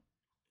be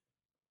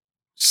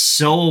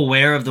so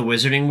aware of the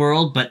wizarding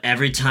world, but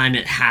every time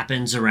it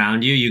happens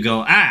around you, you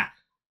go, "Ah!"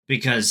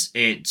 Because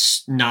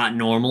it's not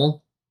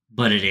normal,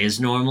 but it is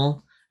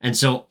normal. And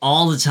so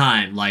all the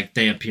time, like,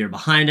 they appear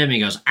behind him, he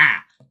goes,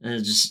 "Ah!" And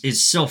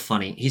it's so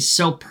funny. He's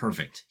so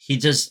perfect. He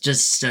just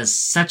does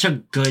such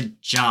a good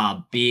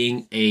job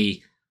being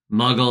a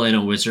muggle in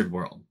a wizard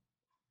world.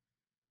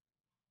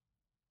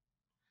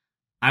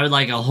 I would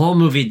like a whole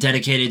movie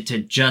dedicated to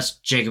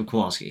just Jacob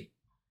Kowalski.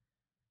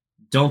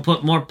 Don't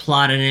put more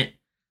plot in it.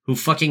 Who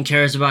fucking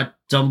cares about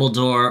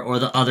Dumbledore or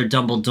the other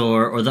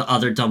Dumbledore or the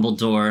other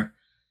Dumbledore?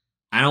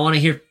 I don't want to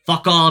hear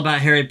fuck all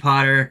about Harry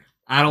Potter.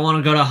 I don't want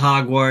to go to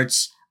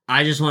Hogwarts.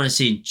 I just want to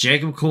see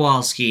Jacob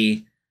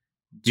Kowalski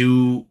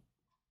do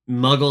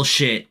muggle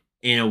shit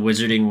in a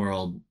wizarding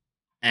world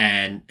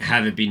and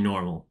have it be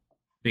normal.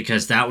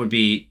 Because that would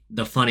be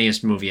the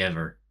funniest movie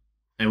ever.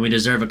 And we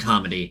deserve a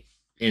comedy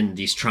in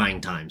these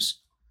trying times.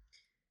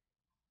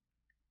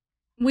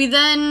 We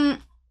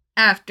then,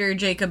 after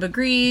Jacob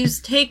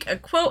agrees, take a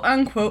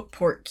quote-unquote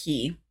port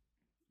key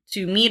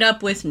to meet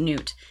up with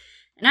Newt.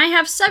 And I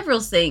have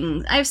several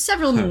things. I have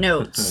several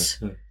notes.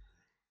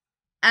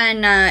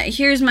 And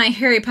here's my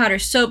Harry Potter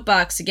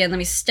soapbox again. Let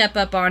me step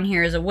up on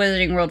here as a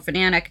Wizarding World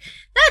fanatic.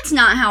 That's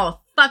not how a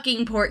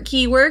fucking port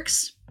key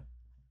works.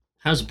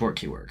 How's a port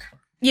key work?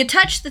 You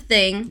touch the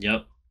thing.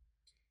 Yep.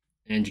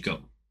 And you go.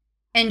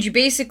 And you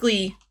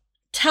basically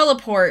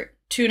teleport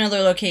to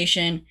another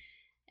location.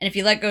 And if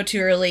you let go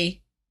too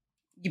early,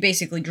 you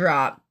basically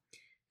drop.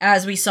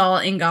 As we saw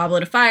in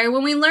Goblet of Fire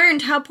when we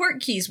learned how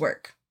port keys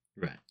work.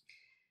 Right.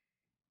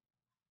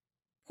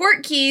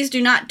 Port keys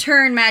do not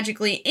turn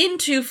magically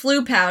into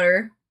Floo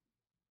powder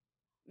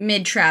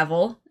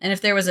mid-travel. And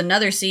if there was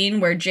another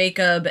scene where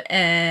Jacob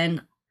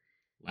and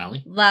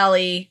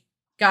Lally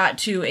got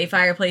to a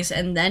fireplace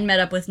and then met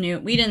up with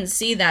Newt, we didn't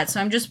see that. So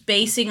I'm just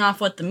basing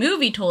off what the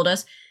movie told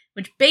us,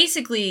 which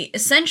basically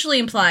essentially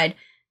implied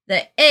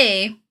that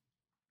A,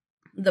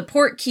 the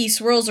port key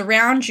swirls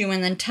around you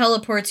and then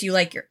teleports you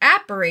like you're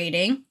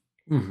apparating.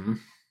 Mm-hmm.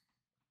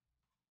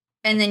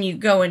 And then you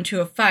go into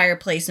a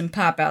fireplace and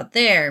pop out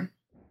there.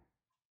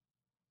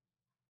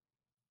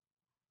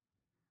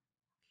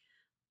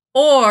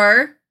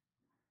 Or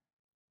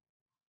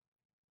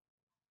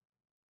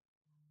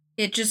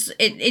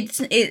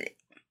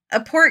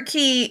a port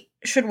key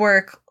should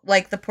work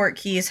like the port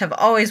keys have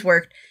always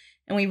worked,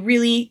 and we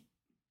really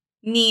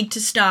need to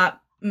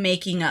stop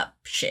making up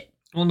shit.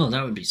 Well, no,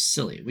 that would be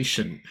silly. We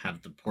shouldn't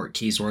have the port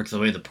keys work the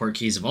way the port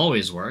keys have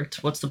always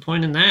worked. What's the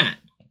point in that?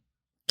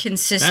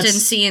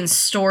 Consistency in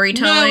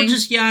storytelling? No,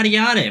 just yada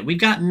yada. We've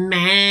got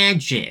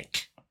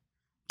magic.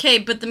 Okay,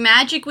 but the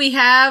magic we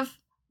have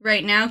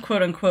right now,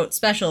 quote unquote,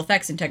 special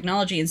effects and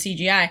technology and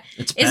CGI,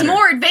 is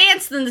more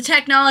advanced than the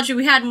technology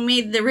we had when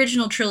we made the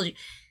original trilogy.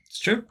 It's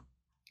true.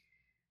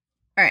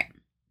 Alright.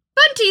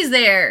 Bunty's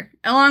there,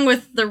 along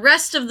with the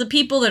rest of the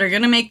people that are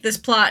going to make this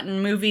plot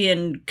and movie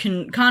and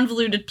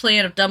convoluted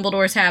plan of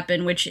Dumbledore's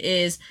happen, which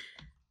is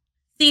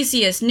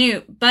Theseus,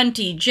 Newt,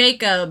 Bunty,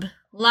 Jacob,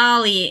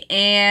 Lolly,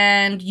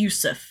 and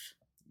Yusuf.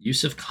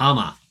 Yusuf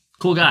Kama.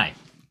 Cool guy.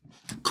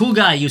 Cool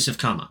guy, Yusuf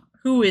Kama.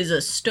 Who is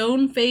a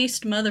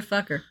stone-faced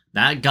motherfucker.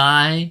 That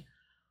guy...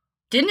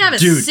 Didn't have a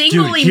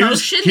single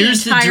emotion the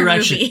entire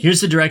movie. Here's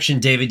the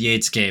direction David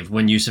Yates gave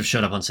when Yusuf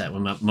showed up on set.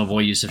 When my boy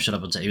Yusuf showed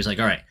up on set. He was like,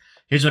 all right,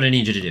 here's what I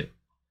need you to do.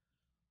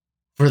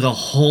 For the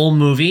whole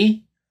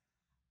movie,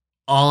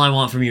 all I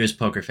want from you is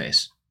poker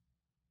face.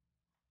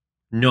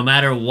 No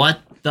matter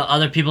what the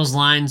other people's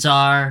lines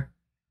are.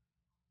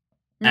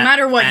 No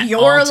matter what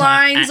your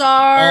lines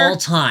are. All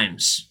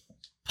times,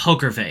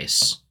 poker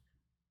face.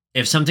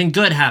 If something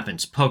good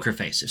happens, poker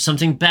face. If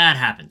something bad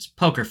happens,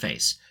 poker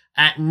face.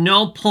 At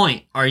no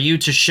point are you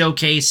to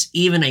showcase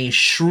even a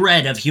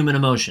shred of human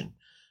emotion.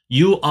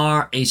 You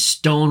are a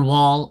stone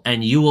wall,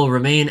 and you will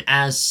remain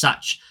as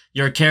such.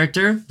 Your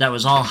character that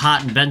was all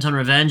hot and bent on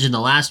revenge in the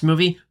last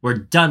movie, we're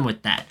done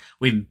with that.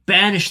 We've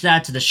banished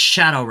that to the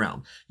Shadow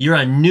Realm. You're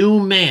a new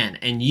man,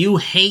 and you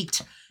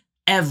hate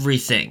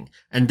everything.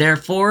 And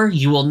therefore,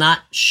 you will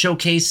not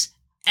showcase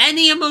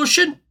any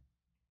emotion.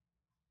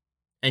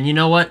 And you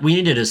know what? We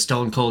needed a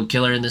stone cold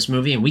killer in this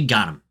movie, and we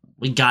got him.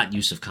 We got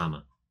Yusuf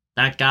Kama.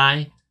 That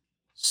guy,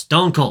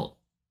 stone cold.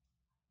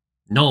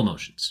 No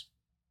emotions.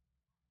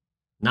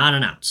 Not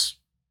an ounce.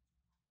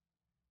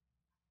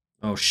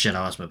 Oh shit,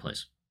 I lost my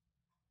place.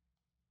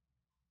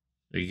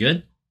 Are you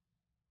good?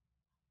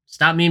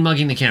 Stop mean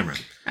mugging the camera.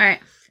 Alright.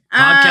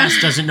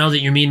 Podcast doesn't know that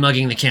you're mean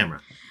mugging the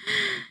camera.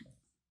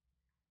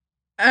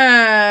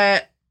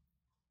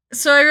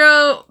 So I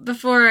wrote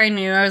before I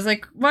knew, I was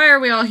like, why are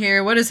we all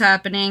here? What is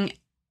happening?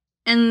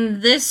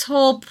 And this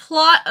whole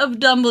plot of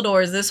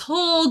Dumbledore's, this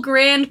whole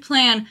grand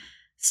plan,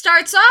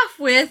 starts off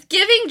with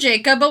giving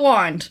Jacob a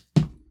wand.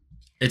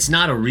 It's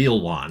not a real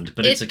wand,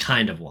 but it's a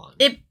kind of wand.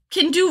 It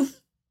can do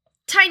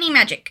tiny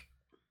magic.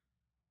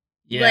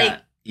 Yeah,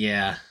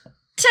 yeah.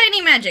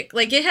 Tiny magic.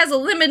 Like, it has a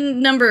limited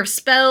number of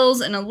spells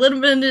and a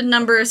limited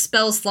number of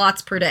spell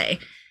slots per day.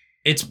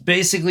 It's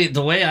basically,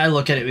 the way I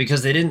look at it,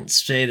 because they didn't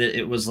say that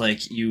it was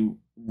like you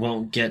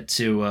won't get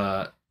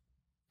to,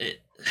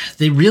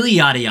 they really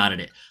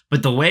yada-yada'd it.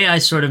 But the way I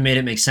sort of made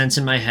it make sense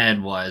in my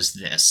head was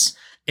this.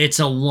 It's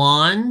a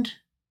wand.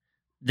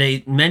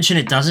 They mention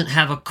it doesn't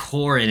have a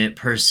core in it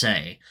per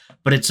se,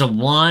 but it's a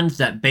wand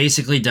that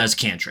basically does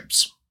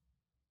cantrips.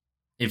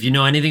 If you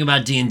know anything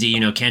about D&D, you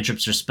know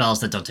cantrips are spells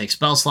that don't take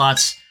spell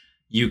slots.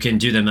 You can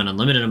do them an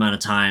unlimited amount of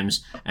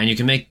times, and you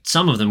can make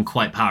some of them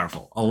quite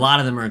powerful. A lot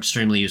of them are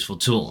extremely useful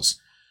tools.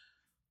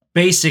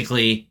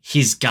 Basically,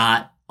 he's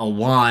got a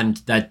wand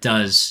that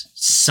does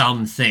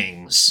some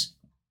things,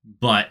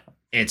 but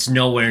it's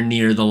nowhere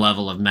near the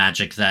level of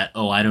magic that,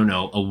 I don't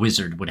know, a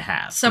wizard would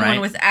have. Someone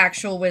with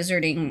actual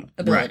wizarding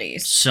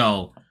abilities. Right.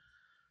 So,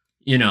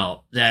 you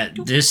know,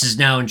 that this is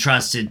now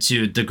entrusted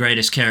to the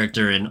greatest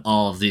character in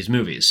all of these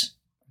movies,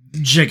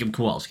 Jacob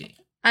Kowalski.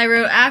 I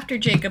wrote after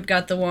Jacob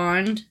got the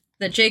wand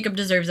that Jacob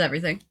deserves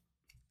everything.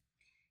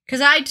 Because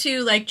I,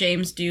 too, like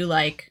James, do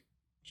like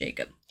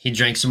Jacob. He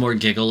drank some more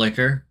giggle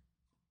liquor,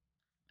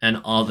 and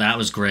all that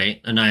was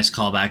great. A nice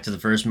callback to the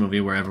first movie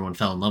where everyone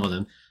fell in love with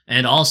him.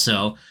 And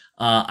also,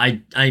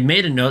 I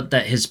made a note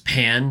that his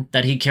pan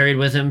that he carried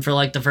with him for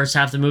like the first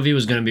half of the movie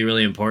was going to be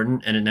really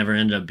important, and it never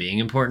ended up being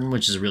important,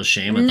 which is a real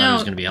shame. I thought it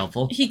was going to be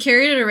helpful. He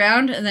carried it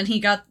around, and then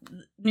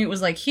Newt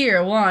was like, "Here,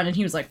 a wand," and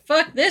he was like,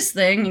 "Fuck this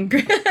thing," and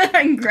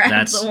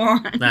grabbed the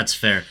wand. That's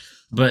fair.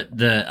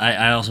 But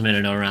I also made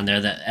a note around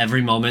there that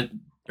every moment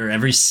or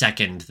every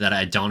second that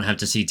I don't have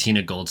to see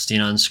Tina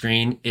Goldstein on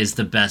screen is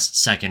the best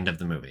second of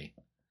the movie.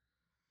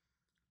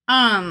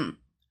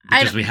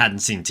 Because we hadn't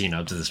seen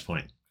Tina up to this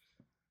point.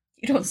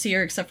 You don't see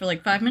her except for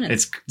like 5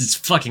 minutes. It's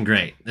fucking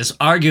great. This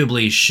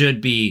arguably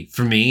should be,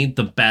 for me,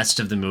 the best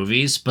of the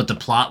movies, but the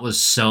plot was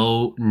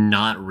so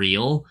not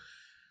real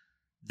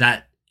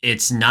that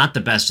it's not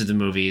the best of the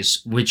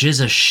movies, which is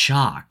a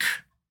shock.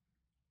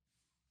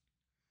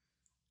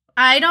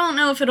 I don't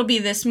know if it'll be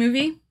this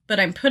movie, but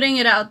I'm putting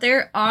it out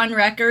there on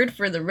record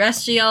for the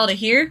rest of y'all to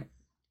hear.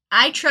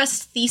 I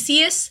trust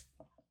Theseus.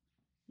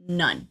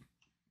 None.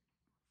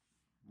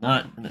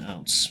 Not an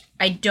ounce.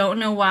 I don't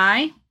know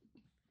why,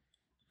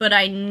 but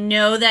I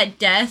know that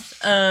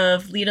death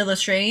of Lita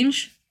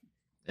Lestrange,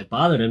 it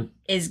bothered him,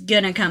 is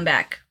gonna come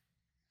back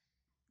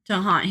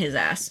to haunt his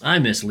ass. I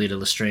miss Lita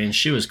Lestrange.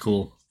 She was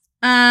cool.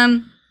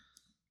 And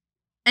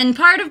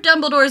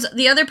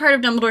the other part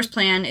of Dumbledore's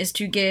plan is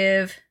to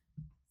give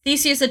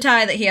Theseus a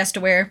tie that he has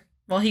to wear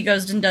while he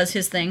goes and does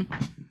his thing,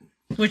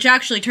 which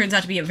actually turns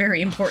out to be a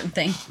very important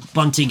thing.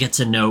 Bunty gets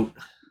a note.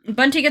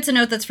 Bunty gets a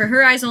note that's for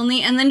her eyes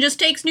only, and then just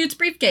takes Newt's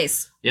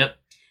briefcase. Yep.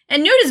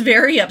 And Newt is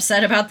very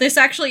upset about this,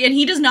 actually, and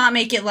he does not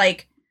make it,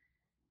 like,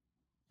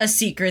 a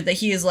secret that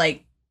he is,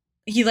 like,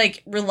 he,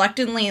 like,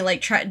 reluctantly,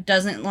 like,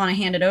 doesn't want to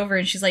hand it over,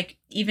 and she's like,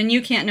 even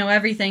you can't know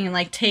everything, and,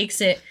 like, takes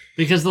it.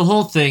 Because the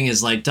whole thing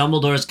is, like,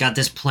 Dumbledore's got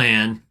this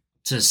plan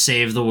to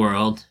save the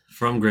world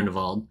from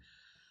Grindelwald,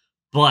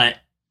 but,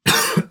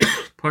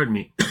 pardon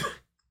me,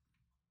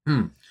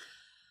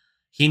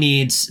 he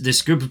needs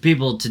this group of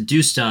people to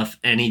do stuff,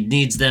 and he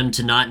needs them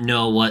to not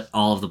know what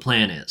all of the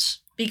plan is.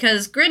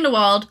 Because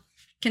Grindelwald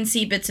can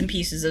see bits and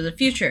pieces of the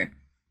future.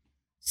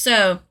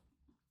 So,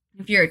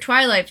 if you're a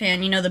Twilight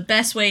fan, you know the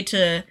best way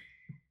to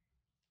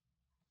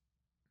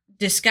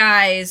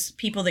disguise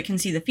people that can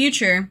see the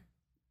future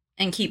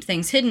and keep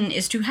things hidden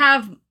is to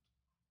have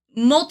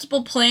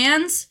multiple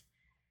plans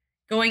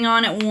going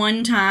on at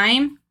one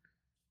time,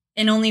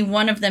 and only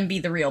one of them be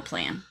the real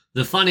plan.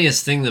 The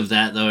funniest thing of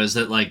that, though, is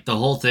that, like, the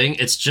whole thing,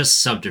 it's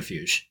just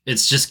subterfuge.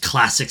 It's just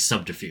classic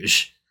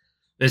subterfuge.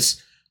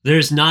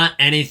 There's not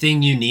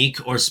anything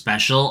unique or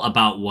special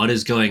about what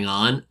is going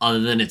on,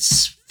 other than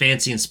it's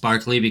fancy and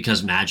sparkly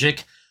because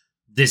magic.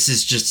 This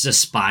is just a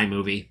spy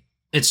movie.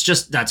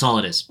 That's all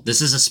it is.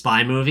 This is a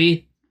spy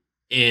movie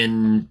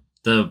in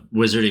the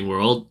wizarding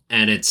world,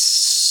 and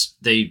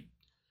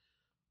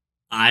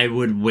I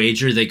would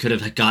wager they could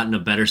have gotten a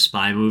better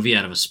spy movie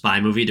out of a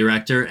spy movie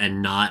director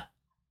and not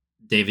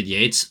David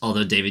Yates,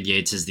 although David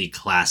Yates is the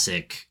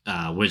classic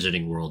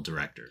Wizarding World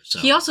director. So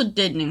he also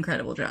did an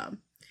incredible job.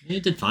 He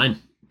did fine.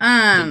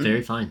 Did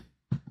very fine.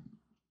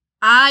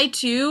 I,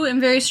 too,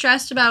 am very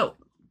stressed about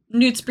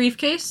Newt's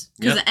briefcase,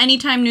 because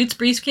anytime Newt's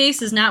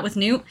briefcase is not with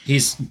Newt,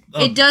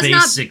 it does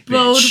not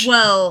bode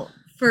well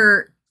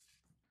for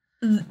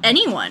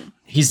anyone.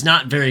 He's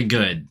not very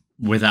good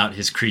without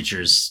his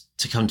creatures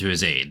to come to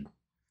his aid,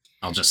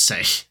 I'll just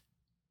say.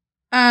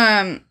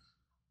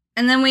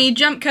 And then we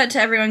jump cut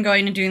to everyone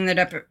going and doing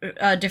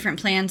their different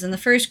plans. And the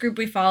first group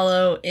we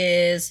follow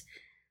is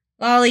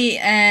Lolly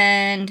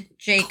and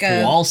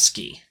Jacob.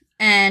 Kowalski.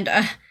 And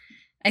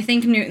I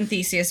think Newt and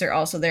Theseus are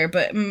also there.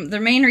 But the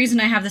main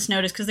reason I have this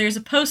note is because there's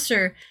a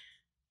poster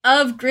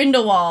of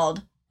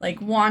Grindelwald,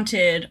 like,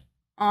 wanted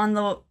on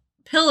the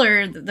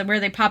pillar where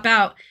they pop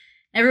out.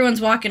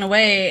 Everyone's walking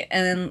away.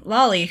 And then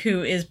Lolly,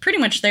 who is pretty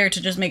much there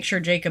to just make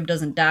sure Jacob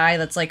doesn't die.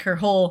 That's, like, her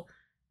whole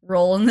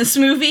role in this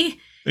movie.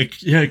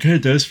 It kind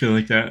of does feel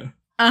like that.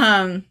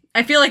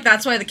 I feel like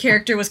that's why the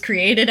character was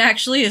created,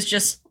 actually, is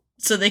just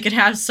so they could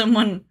have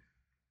someone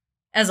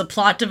as a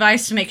plot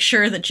device to make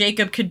sure that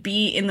Jacob could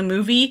be in the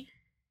movie,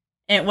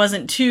 and it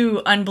wasn't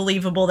too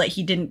unbelievable that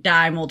he didn't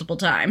die multiple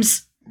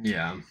times.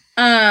 Yeah.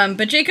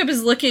 But Jacob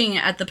is looking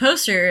at the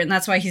poster, and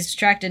that's why he's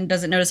distracted and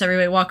doesn't notice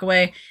everybody walk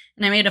away.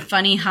 And I made a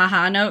funny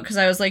haha note, because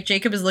I was like,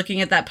 Jacob is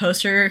looking at that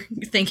poster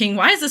thinking,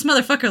 why does this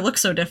motherfucker look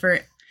so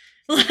different?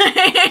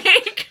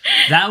 Like,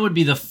 that would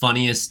be the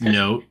funniest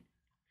note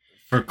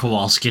for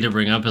Kowalski to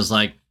bring up, is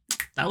like,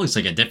 that looks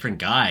like a different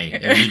guy.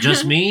 Is it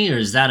just me, or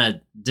is that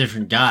a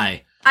different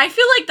guy? I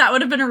feel like that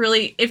would have been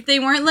if they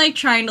weren't, like,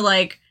 trying to,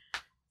 like,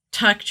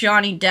 tuck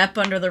Johnny Depp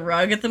under the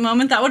rug at the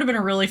moment, that would have been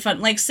a really fun,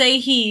 like, say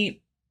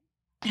he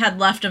had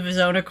left of his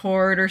own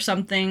accord or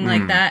something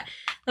like that.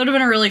 That would have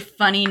been a really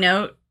funny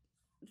note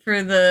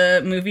for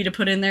the movie to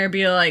put in there,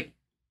 be like,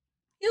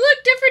 he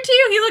looked different to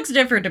you? He looks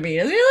different to me.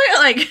 Is he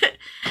like,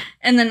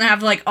 and then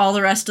have, like, all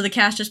the rest of the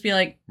cast just be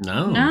like,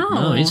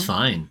 no, he's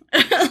fine.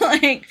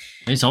 Like,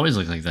 he's always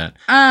looked like that.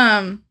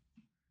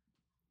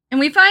 And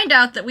we find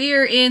out that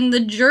we're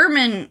in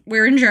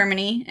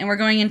Germany, and we're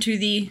going into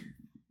the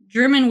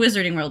German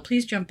wizarding world.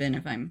 Please jump in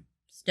if I'm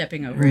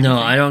stepping over.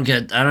 No,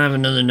 anything. I don't have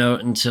another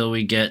note until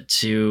we get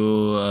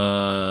to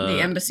The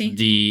embassy?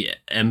 The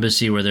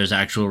embassy where there's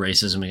actual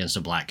racism against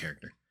a black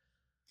character.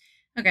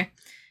 Okay.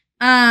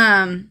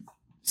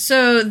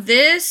 So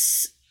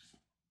this,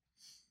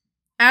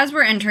 as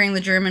we're entering the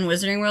German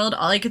Wizarding World,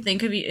 all I could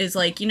think of is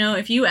like,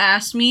 if you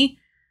asked me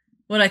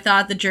what I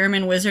thought the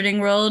German Wizarding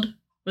World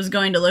was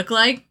going to look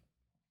like,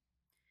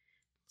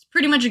 it's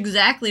pretty much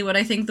exactly what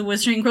I think the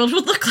Wizarding World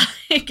would look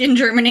like in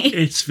Germany.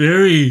 It's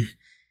very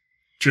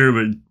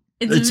German.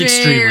 It's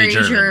very extremely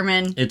German.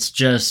 German. It's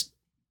just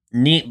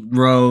neat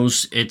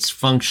rows. It's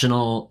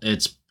functional.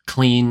 It's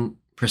clean,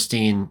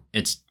 pristine.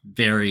 It's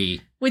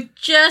very With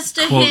just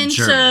a quote, hint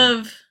German.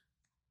 of,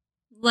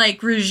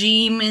 like,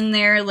 regime in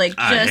there. Like, A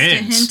just a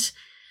hint. hint.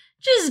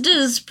 Just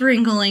a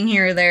sprinkling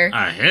here or there.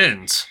 a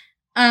hint.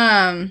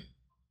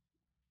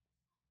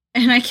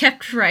 And I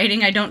kept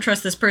writing, I don't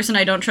trust this person,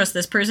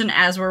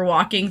 as we're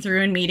walking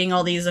through and meeting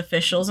all these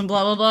officials and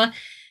blah, blah, blah.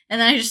 And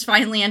then I just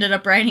finally ended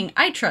up writing,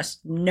 I trust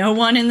no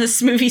one in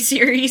this movie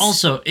series.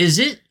 Also, is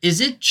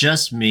it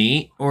just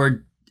me,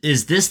 or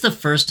is this the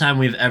first time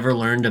we've ever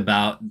learned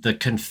about the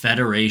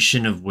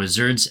Confederation of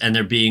Wizards and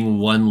there being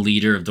one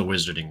leader of the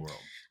Wizarding world?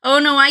 Oh,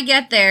 no, I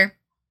get there.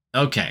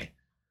 Okay.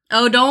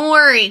 Oh, don't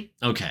worry.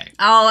 Okay.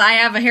 I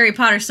have a Harry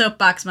Potter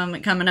soapbox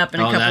moment coming up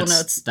in a couple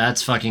notes.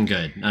 That's fucking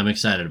good. I'm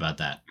excited about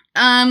that.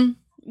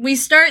 We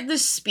start the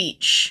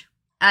speech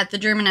at the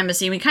German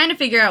embassy. We kind of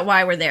figure out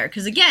why we're there.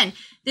 Because again,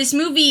 this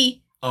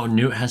movie... Oh,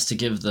 Newt has to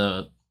give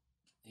the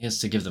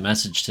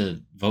message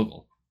to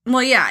Vogel.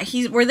 Well, yeah,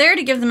 we're there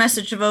to give the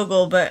message to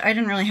Vogel, but I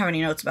didn't really have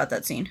any notes about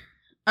that scene.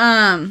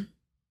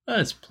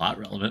 It's plot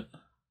relevant.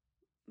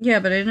 Yeah,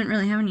 but I didn't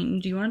really have any...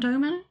 Do you want to talk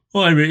about it?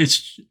 Well, I mean,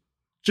 it's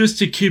just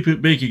to keep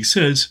it making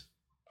sense.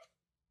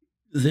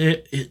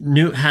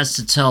 Newt has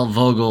to tell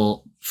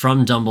Vogel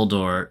from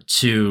Dumbledore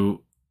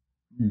to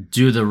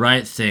do the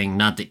right thing,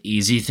 not the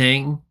easy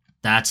thing.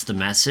 That's the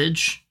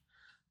message.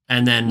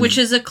 And then... Which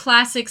is a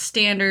classic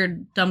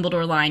standard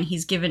Dumbledore line.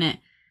 He's given it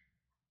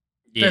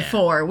yeah.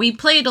 before. We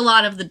played a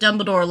lot of the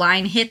Dumbledore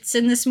line hits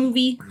in this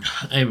movie.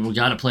 Hey, we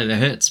gotta play the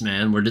hits,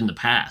 man. We're in the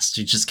past.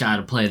 You just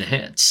gotta play the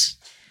hits.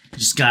 You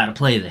just gotta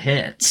play the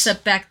hits.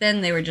 Except back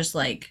then they were just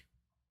like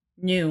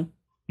new.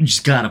 You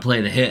just gotta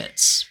play the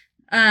hits.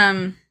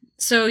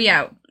 So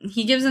yeah,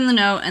 he gives him the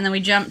note and then we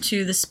jump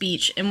to the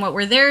speech. And what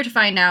we're there to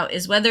find out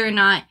is whether or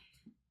not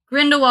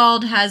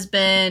Grindelwald has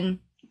been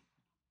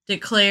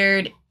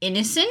declared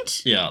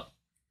innocent Yeah.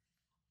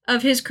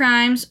 of his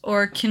crimes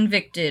or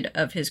convicted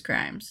of his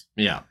crimes.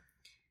 Yeah.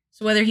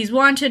 So whether he's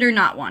wanted or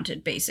not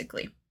wanted,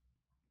 basically.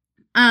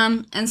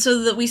 And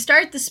so that we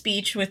start the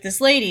speech with this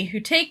lady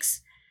who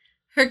takes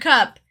her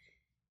cup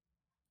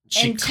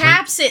and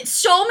taps it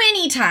so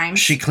many times.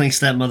 She clinks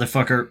that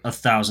motherfucker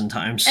 1,000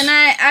 times. And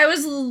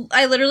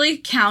I literally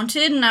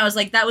counted and I was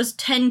like, that was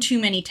 10 too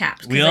many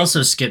taps. We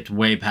also skipped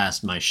way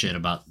past my shit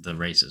about the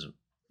racism.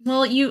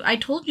 Well, I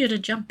told you to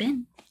jump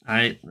in.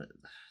 I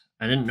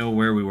didn't know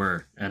where we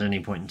were at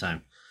any point in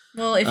time.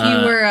 Well, if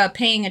you were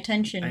paying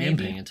attention, I am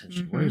paying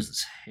attention. Mhm. Where is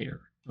this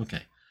hair?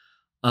 Okay.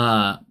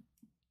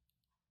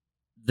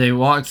 They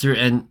walk through,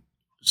 and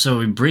so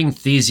we bring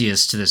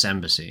Theseus to this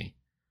embassy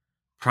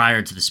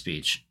prior to the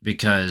speech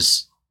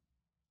because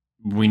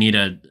we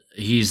need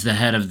he's the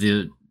head of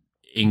the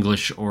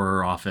English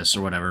Order office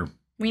or whatever.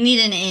 We need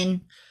an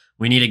in.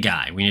 We need a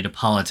guy. We need a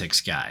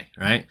politics guy,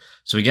 right?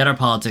 So we get our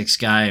politics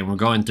guy and we're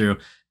going through,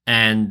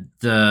 and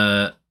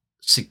the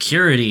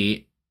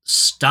security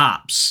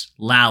stops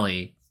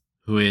Lally,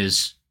 who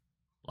is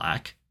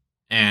black,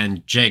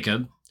 and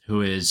Jacob,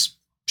 who is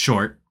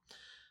short.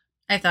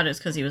 I thought it was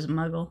because he was a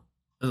muggle.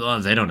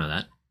 Well, they don't know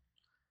that.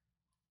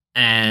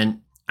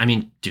 And, I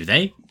mean, do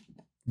they?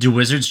 Do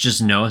wizards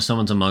just know if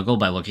someone's a muggle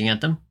by looking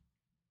at them?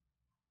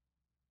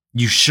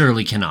 You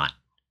surely cannot.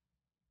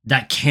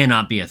 That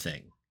cannot be a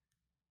thing.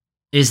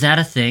 Is that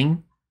a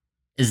thing?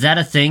 Is that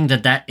a thing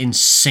that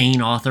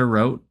insane author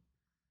wrote?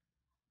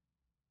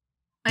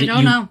 I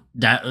don't know.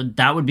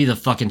 That would be the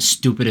fucking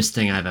stupidest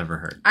thing I've ever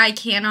heard. I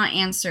cannot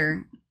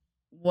answer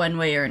one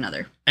way or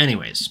another.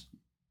 Anyways,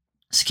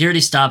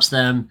 security stops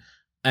them,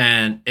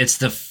 and it's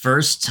the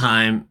first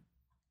time,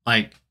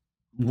 like,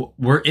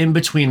 we're in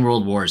between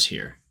world wars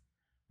here.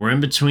 We're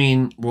in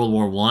between World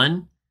War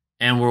I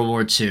and World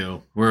War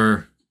II.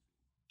 We're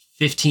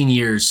 15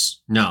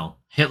 years, no,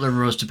 Hitler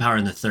rose to power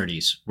in the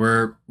 30s.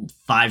 We're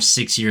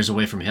 5-6 years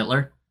away from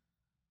Hitler.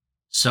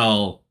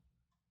 So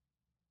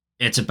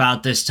it's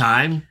about this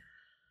time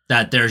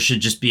that there should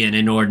just be an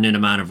inordinate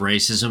amount of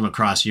racism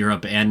across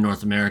Europe and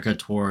North America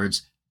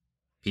towards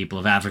people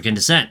of African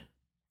descent.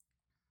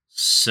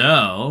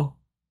 So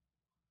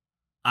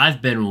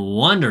I've been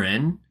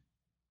wondering,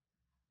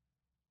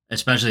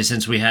 especially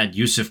since we had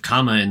Yusuf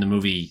Kama in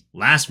the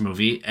last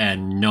movie,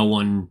 and no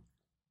one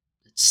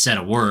said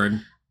a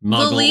word,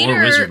 muggle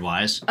or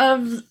wizard-wise.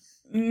 Of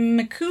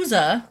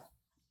MACUSA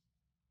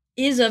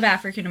is of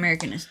African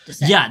American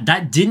descent. Yeah,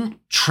 that didn't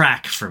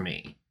track for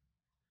me.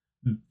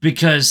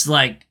 Because,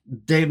 like,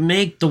 they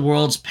make the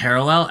worlds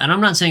parallel, and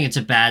I'm not saying it's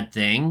a bad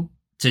thing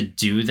to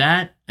do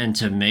that and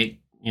to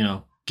make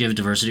give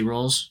diversity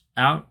roles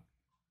out.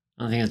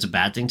 I don't think that's a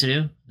bad thing to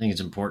do. I think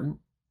it's important.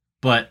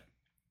 But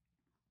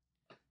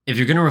if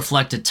you're going to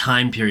reflect a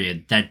time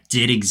period that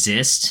did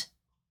exist,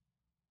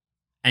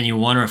 and you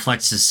want to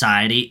reflect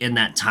society in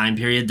that time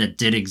period that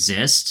did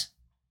exist,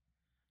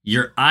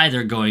 you're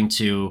either going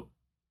to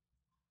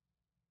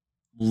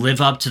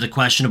live up to the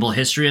questionable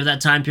history of that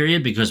time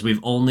period because we've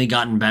only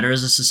gotten better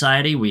as a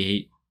society.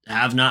 We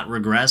have not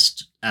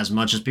regressed as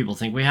much as people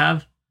think we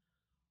have.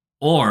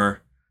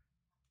 Or,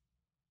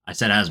 I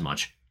said as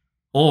much,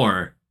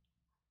 or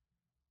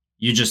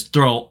you just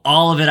throw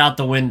all of it out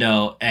the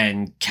window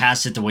and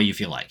cast it the way you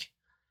feel like.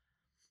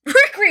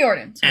 Rick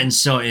Riordan. And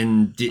so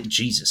in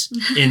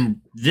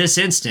this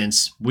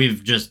instance,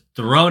 we've just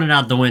thrown it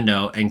out the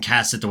window and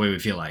cast it the way we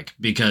feel like.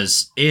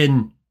 Because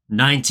in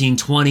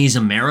 1920s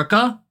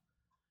America,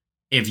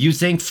 if you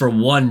think for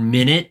 1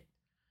 minute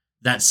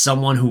that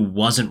someone who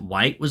wasn't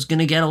white was going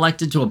to get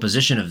elected to a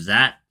position of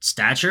that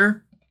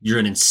stature, you're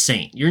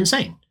insane. You're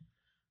insane.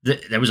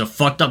 There was a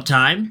fucked up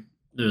time.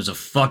 There was a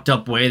fucked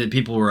up way that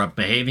people were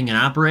behaving and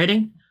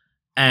operating.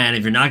 And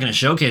if you're not going to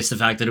showcase the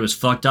fact that it was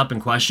fucked up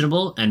and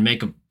questionable and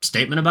make a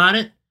statement about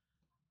it,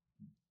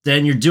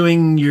 then you're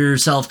doing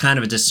yourself kind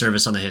of a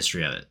disservice on the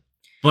history of it.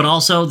 But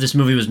also, this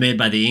movie was made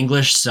by the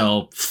English,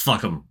 so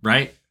fuck them,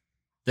 right?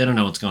 They don't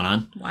know what's going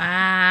on.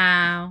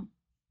 Wow.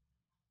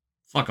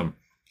 Fuck them.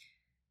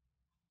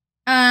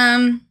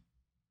 And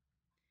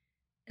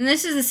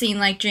this is the scene,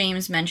 like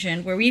James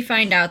mentioned, where we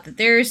find out that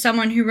there is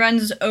someone who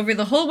runs over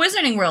the whole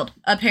wizarding world,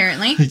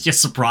 apparently. Yeah,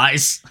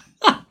 surprise.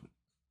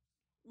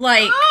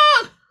 Like,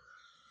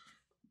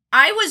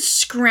 I was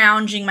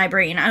scrounging my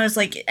brain. I was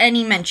like,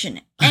 any mention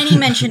of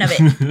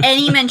it,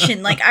 any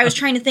mention. Like, I was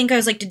trying to think, I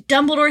was like, did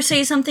Dumbledore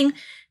say something?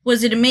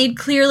 Was it made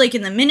clear, like,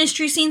 in the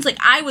ministry scenes? Like,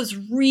 I was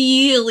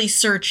really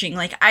searching.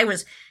 Like, I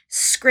was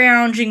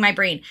scrounging my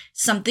brain.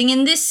 Something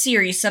in this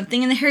series,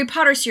 something in the Harry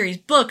Potter series,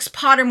 books,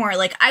 Pottermore.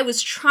 Like, I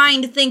was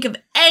trying to think of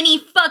any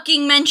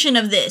fucking mention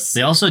of this.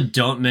 They also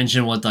don't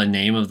mention what the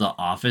name of the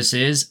office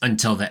is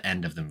until the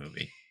end of the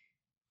movie.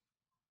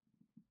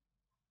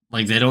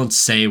 Like, they don't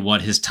say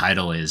what his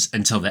title is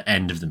until the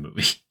end of the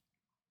movie.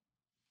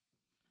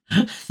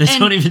 They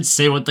don't even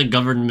say what the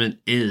government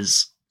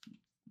is.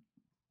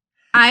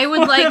 I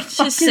would like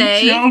to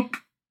say...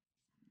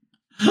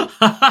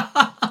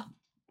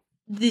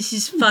 This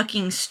is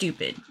fucking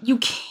stupid. You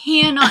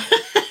cannot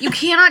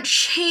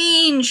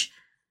change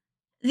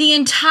the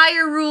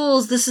entire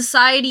rules the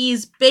society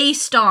is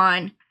based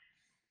on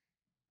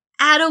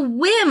at a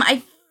whim.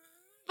 I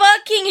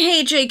fucking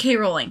hate J.K.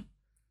 Rowling.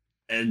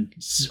 And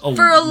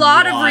for a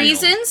lot of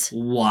reasons.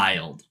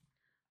 Wild.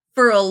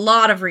 For a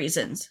lot of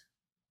reasons.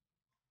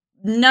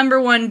 Number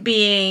one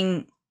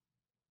being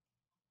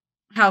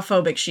how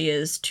phobic she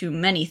is to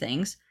many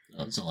things.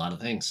 That's a lot of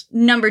things.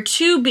 Number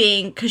two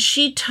being because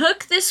she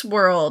took this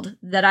world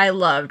that I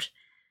loved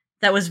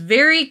that was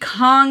very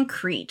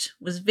concrete,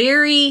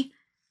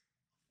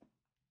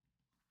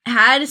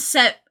 had a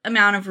set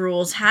amount of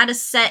rules, had a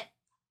set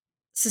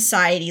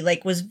society,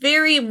 like was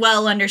very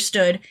well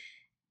understood,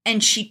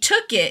 and she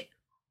took it.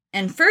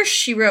 And first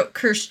she wrote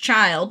Cursed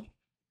Child,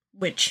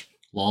 which...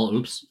 Lol,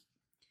 oops.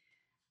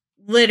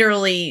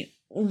 Literally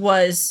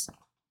was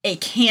a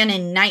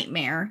canon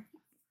nightmare.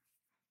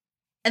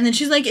 And then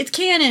she's like, it's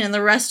canon. And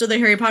the rest of the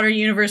Harry Potter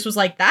universe was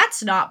like,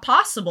 that's not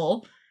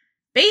possible.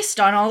 Based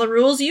on all the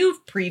rules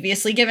you've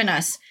previously given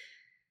us.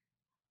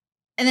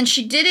 And then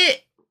she did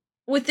it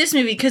with this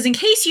movie. Because in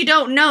case you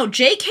don't know,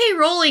 J.K.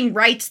 Rowling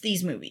writes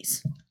these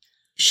movies.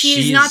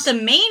 She's not the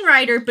main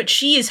writer, but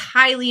she is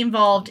highly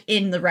involved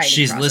in the writing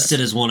She's process.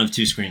 listed as one of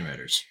 2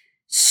 screenwriters.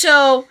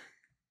 So...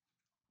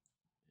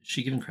 Is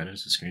she given credit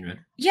as a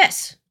screenwriter?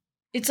 Yes.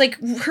 It's like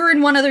her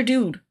and one other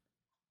dude.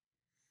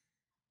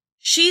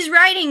 She's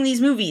writing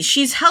these movies.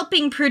 She's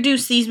helping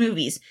produce these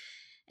movies.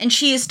 And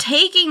she is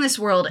taking this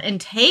world and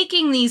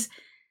taking this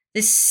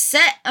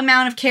set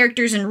amount of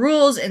characters and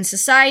rules and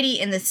society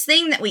and this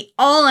thing that we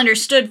all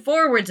understood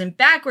forwards and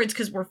backwards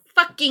because we're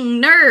fucking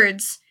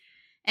nerds.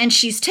 And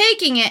she's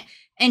taking it,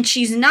 and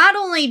she's not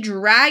only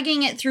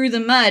dragging it through the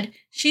mud,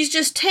 she's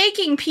just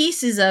taking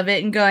pieces of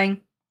it and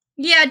going,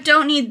 yeah,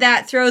 don't need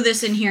that, throw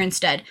this in here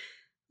instead.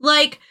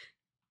 Like,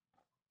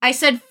 I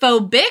said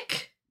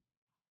phobic,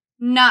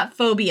 not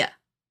phobia.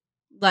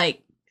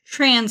 Like,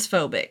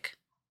 transphobic.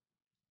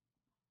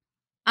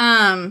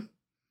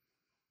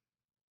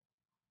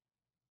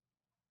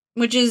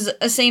 Which is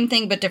a same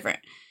thing, but different.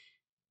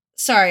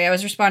 Sorry, I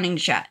was responding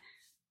to chat.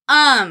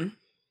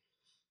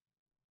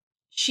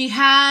 She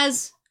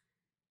has,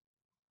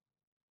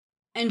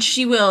 and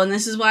she will, and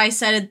this is why I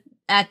said it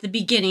at the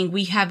beginning,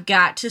 we have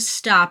got to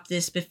stop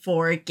this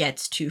before it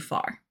gets too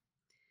far.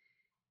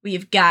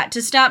 We've got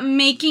to stop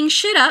making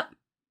shit up.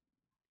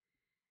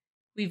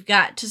 We've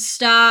got to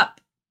stop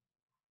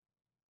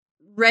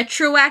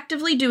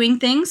retroactively doing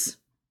things.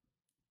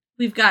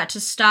 We've got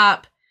to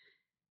stop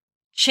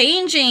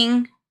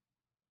changing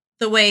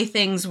the way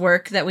things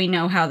work that we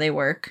know how they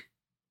work.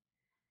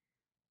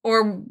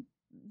 Or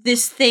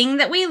this thing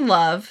that we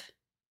love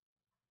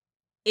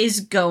is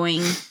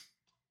going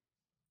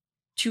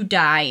to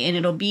die, and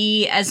it'll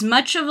be as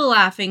much of a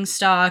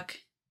laughingstock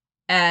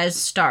as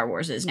Star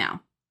Wars is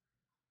now.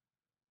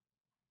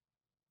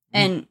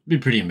 And It'd be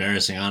pretty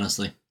embarrassing,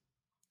 honestly.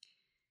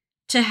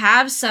 to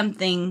have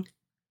something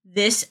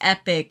this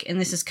epic, and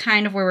this is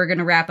kind of where we're going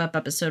to wrap up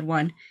episode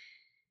 1,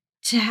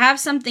 to have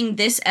something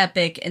this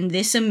epic and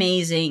this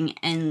amazing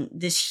and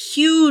this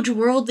huge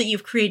world that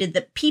you've created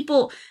that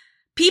people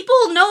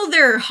know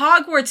their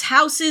Hogwarts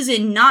houses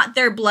and not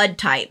their blood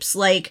types.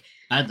 Like,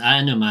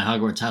 I knew my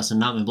Hogwarts house and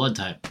not my blood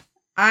type.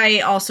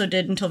 I also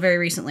did until very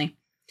recently.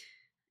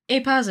 A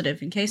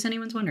positive, in case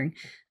anyone's wondering.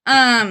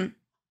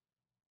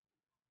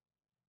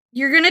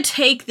 You're gonna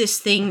take this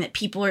thing that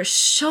people are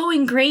so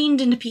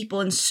ingrained into people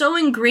and so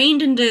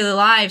ingrained into their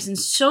lives and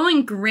so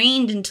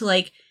ingrained into,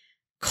 like,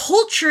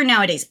 culture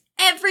nowadays.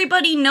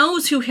 Everybody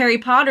knows who Harry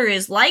Potter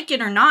is, like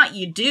it or not,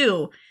 you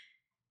do.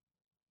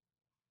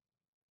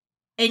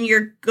 And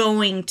you're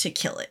going to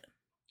kill it.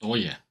 Oh,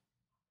 yeah.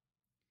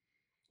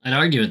 I'd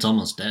argue it's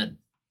almost dead.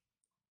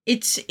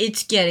 It's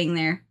getting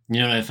there.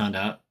 You know what I found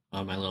out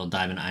on my little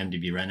dive in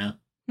IMDb right now?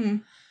 Hmm.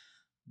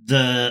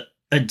 The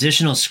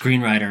additional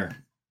screenwriter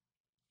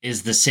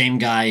is the same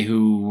guy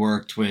who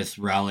worked with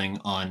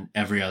Rowling on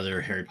every other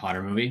Harry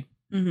Potter movie.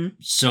 Mm-hmm.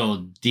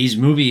 So these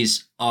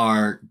movies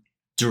are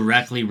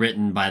directly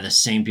written by the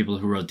same people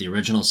who wrote the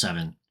original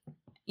 7.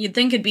 You'd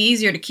think it'd be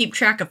easier to keep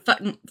track of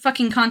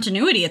fucking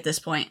continuity at this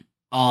point.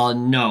 Oh,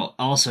 no.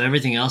 Also,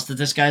 everything else that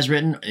this guy's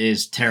written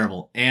is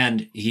terrible.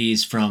 And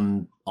he's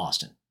from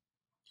Austin.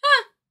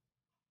 Huh.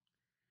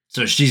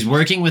 So she's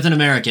working with an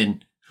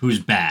American who's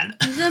bad.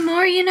 The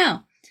more you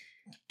know.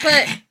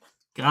 But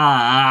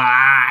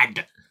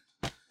God.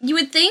 you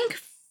would think,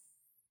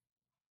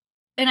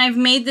 and I've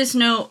made this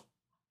note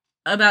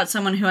about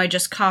someone who I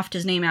just coughed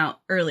his name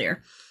out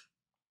earlier,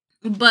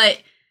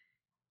 but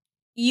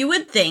you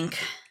would think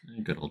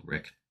Good old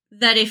Rick.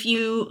 that if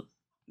you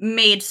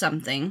made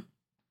something,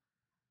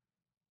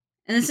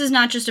 and this is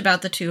not just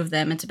about the two of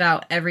them, it's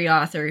about every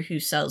author who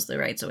sells the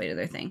rights away to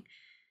their thing.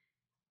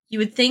 You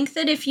would think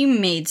that if you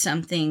made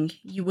something,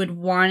 you would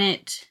want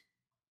it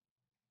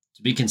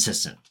To be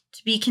consistent.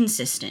 to be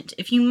consistent.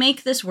 If you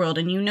make this world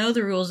and you know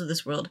the rules of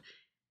this world,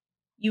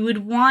 you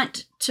would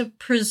want to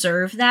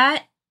preserve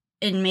that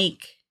and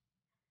make...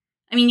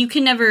 I mean, you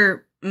can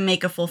never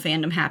make a full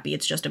fandom happy.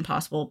 It's just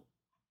impossible.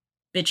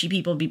 Bitchy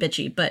people be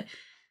bitchy. But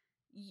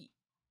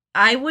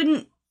I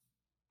wouldn't,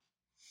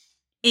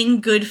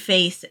 in good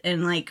faith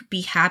and, like,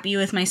 be happy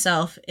with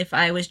myself if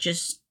I was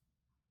just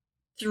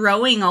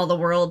throwing all the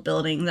world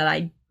building that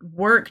I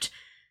worked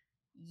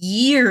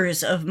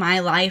years of my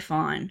life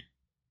on.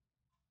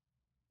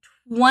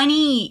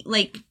 20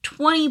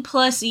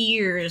 plus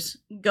years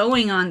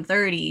going on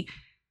 30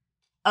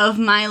 of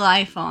my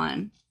life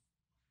on,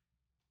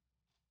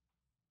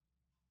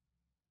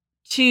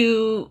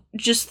 to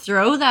just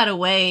throw that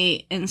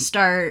away and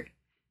start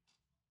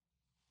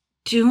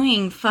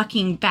doing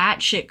fucking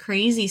batshit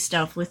crazy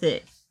stuff with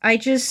it.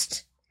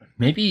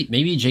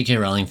 Maybe J.K.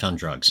 Rowling found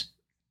drugs.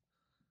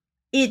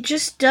 It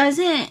just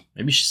doesn't.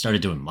 Maybe she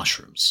started doing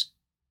mushrooms.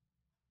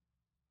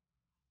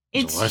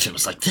 So what if it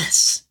was like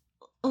this?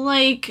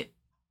 Like,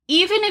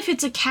 even if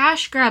it's a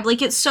cash grab,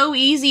 like, it's so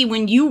easy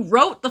when you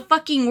wrote the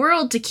fucking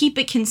world to keep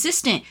it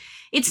consistent.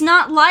 It's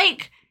not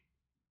like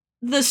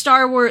the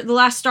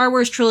last Star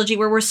Wars trilogy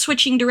where we're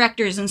switching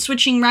directors and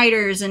switching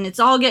writers and it's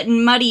all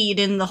getting muddied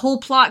and the whole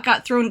plot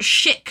got thrown to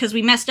shit because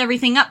we messed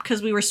everything up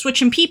because we were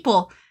switching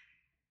people.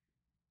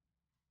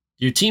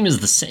 Your team is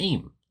the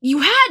same.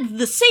 You had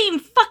the same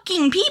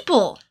fucking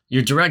people.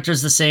 Your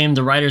director's the same,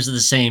 the writers are the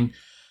same.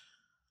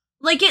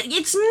 Like,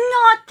 it's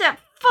not that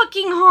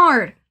fucking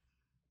hard.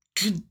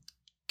 Good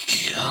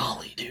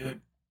golly,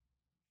 dude.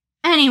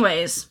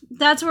 Anyways,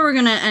 that's where we're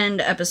gonna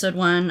end episode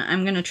 1.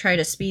 I'm gonna try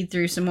to speed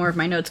through some more of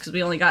my notes because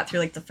we only got through,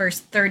 like, the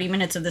first 30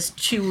 minutes of this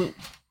 2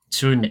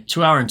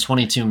 hour and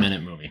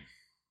 22-minute movie.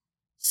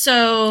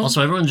 So...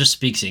 Also, everyone just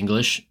speaks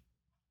English,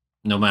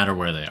 no matter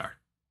where they are.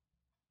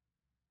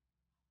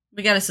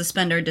 We gotta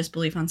suspend our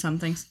disbelief on some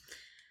things.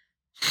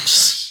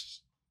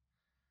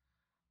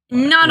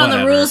 Whatever. Not on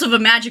the rules of a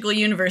magical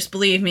universe,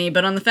 believe me,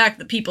 but on the fact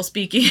that people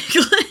speak English.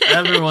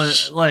 Everyone,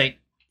 like,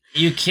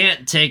 you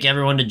can't take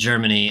everyone to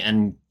Germany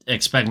and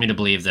expect me to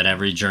believe that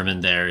every German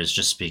there is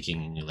just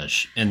speaking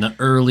English in the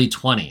early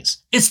 20s.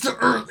 It's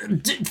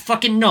the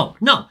fucking no.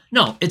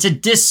 It's a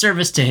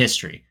disservice to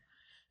history.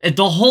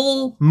 The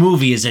whole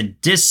movie is a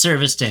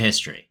disservice to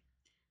history.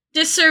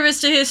 Disservice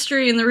to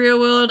history in the real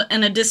world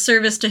and a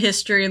disservice to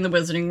history in the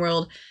Wizarding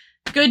world.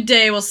 Good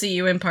day, we'll see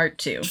you in part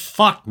 2.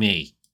 Fuck me.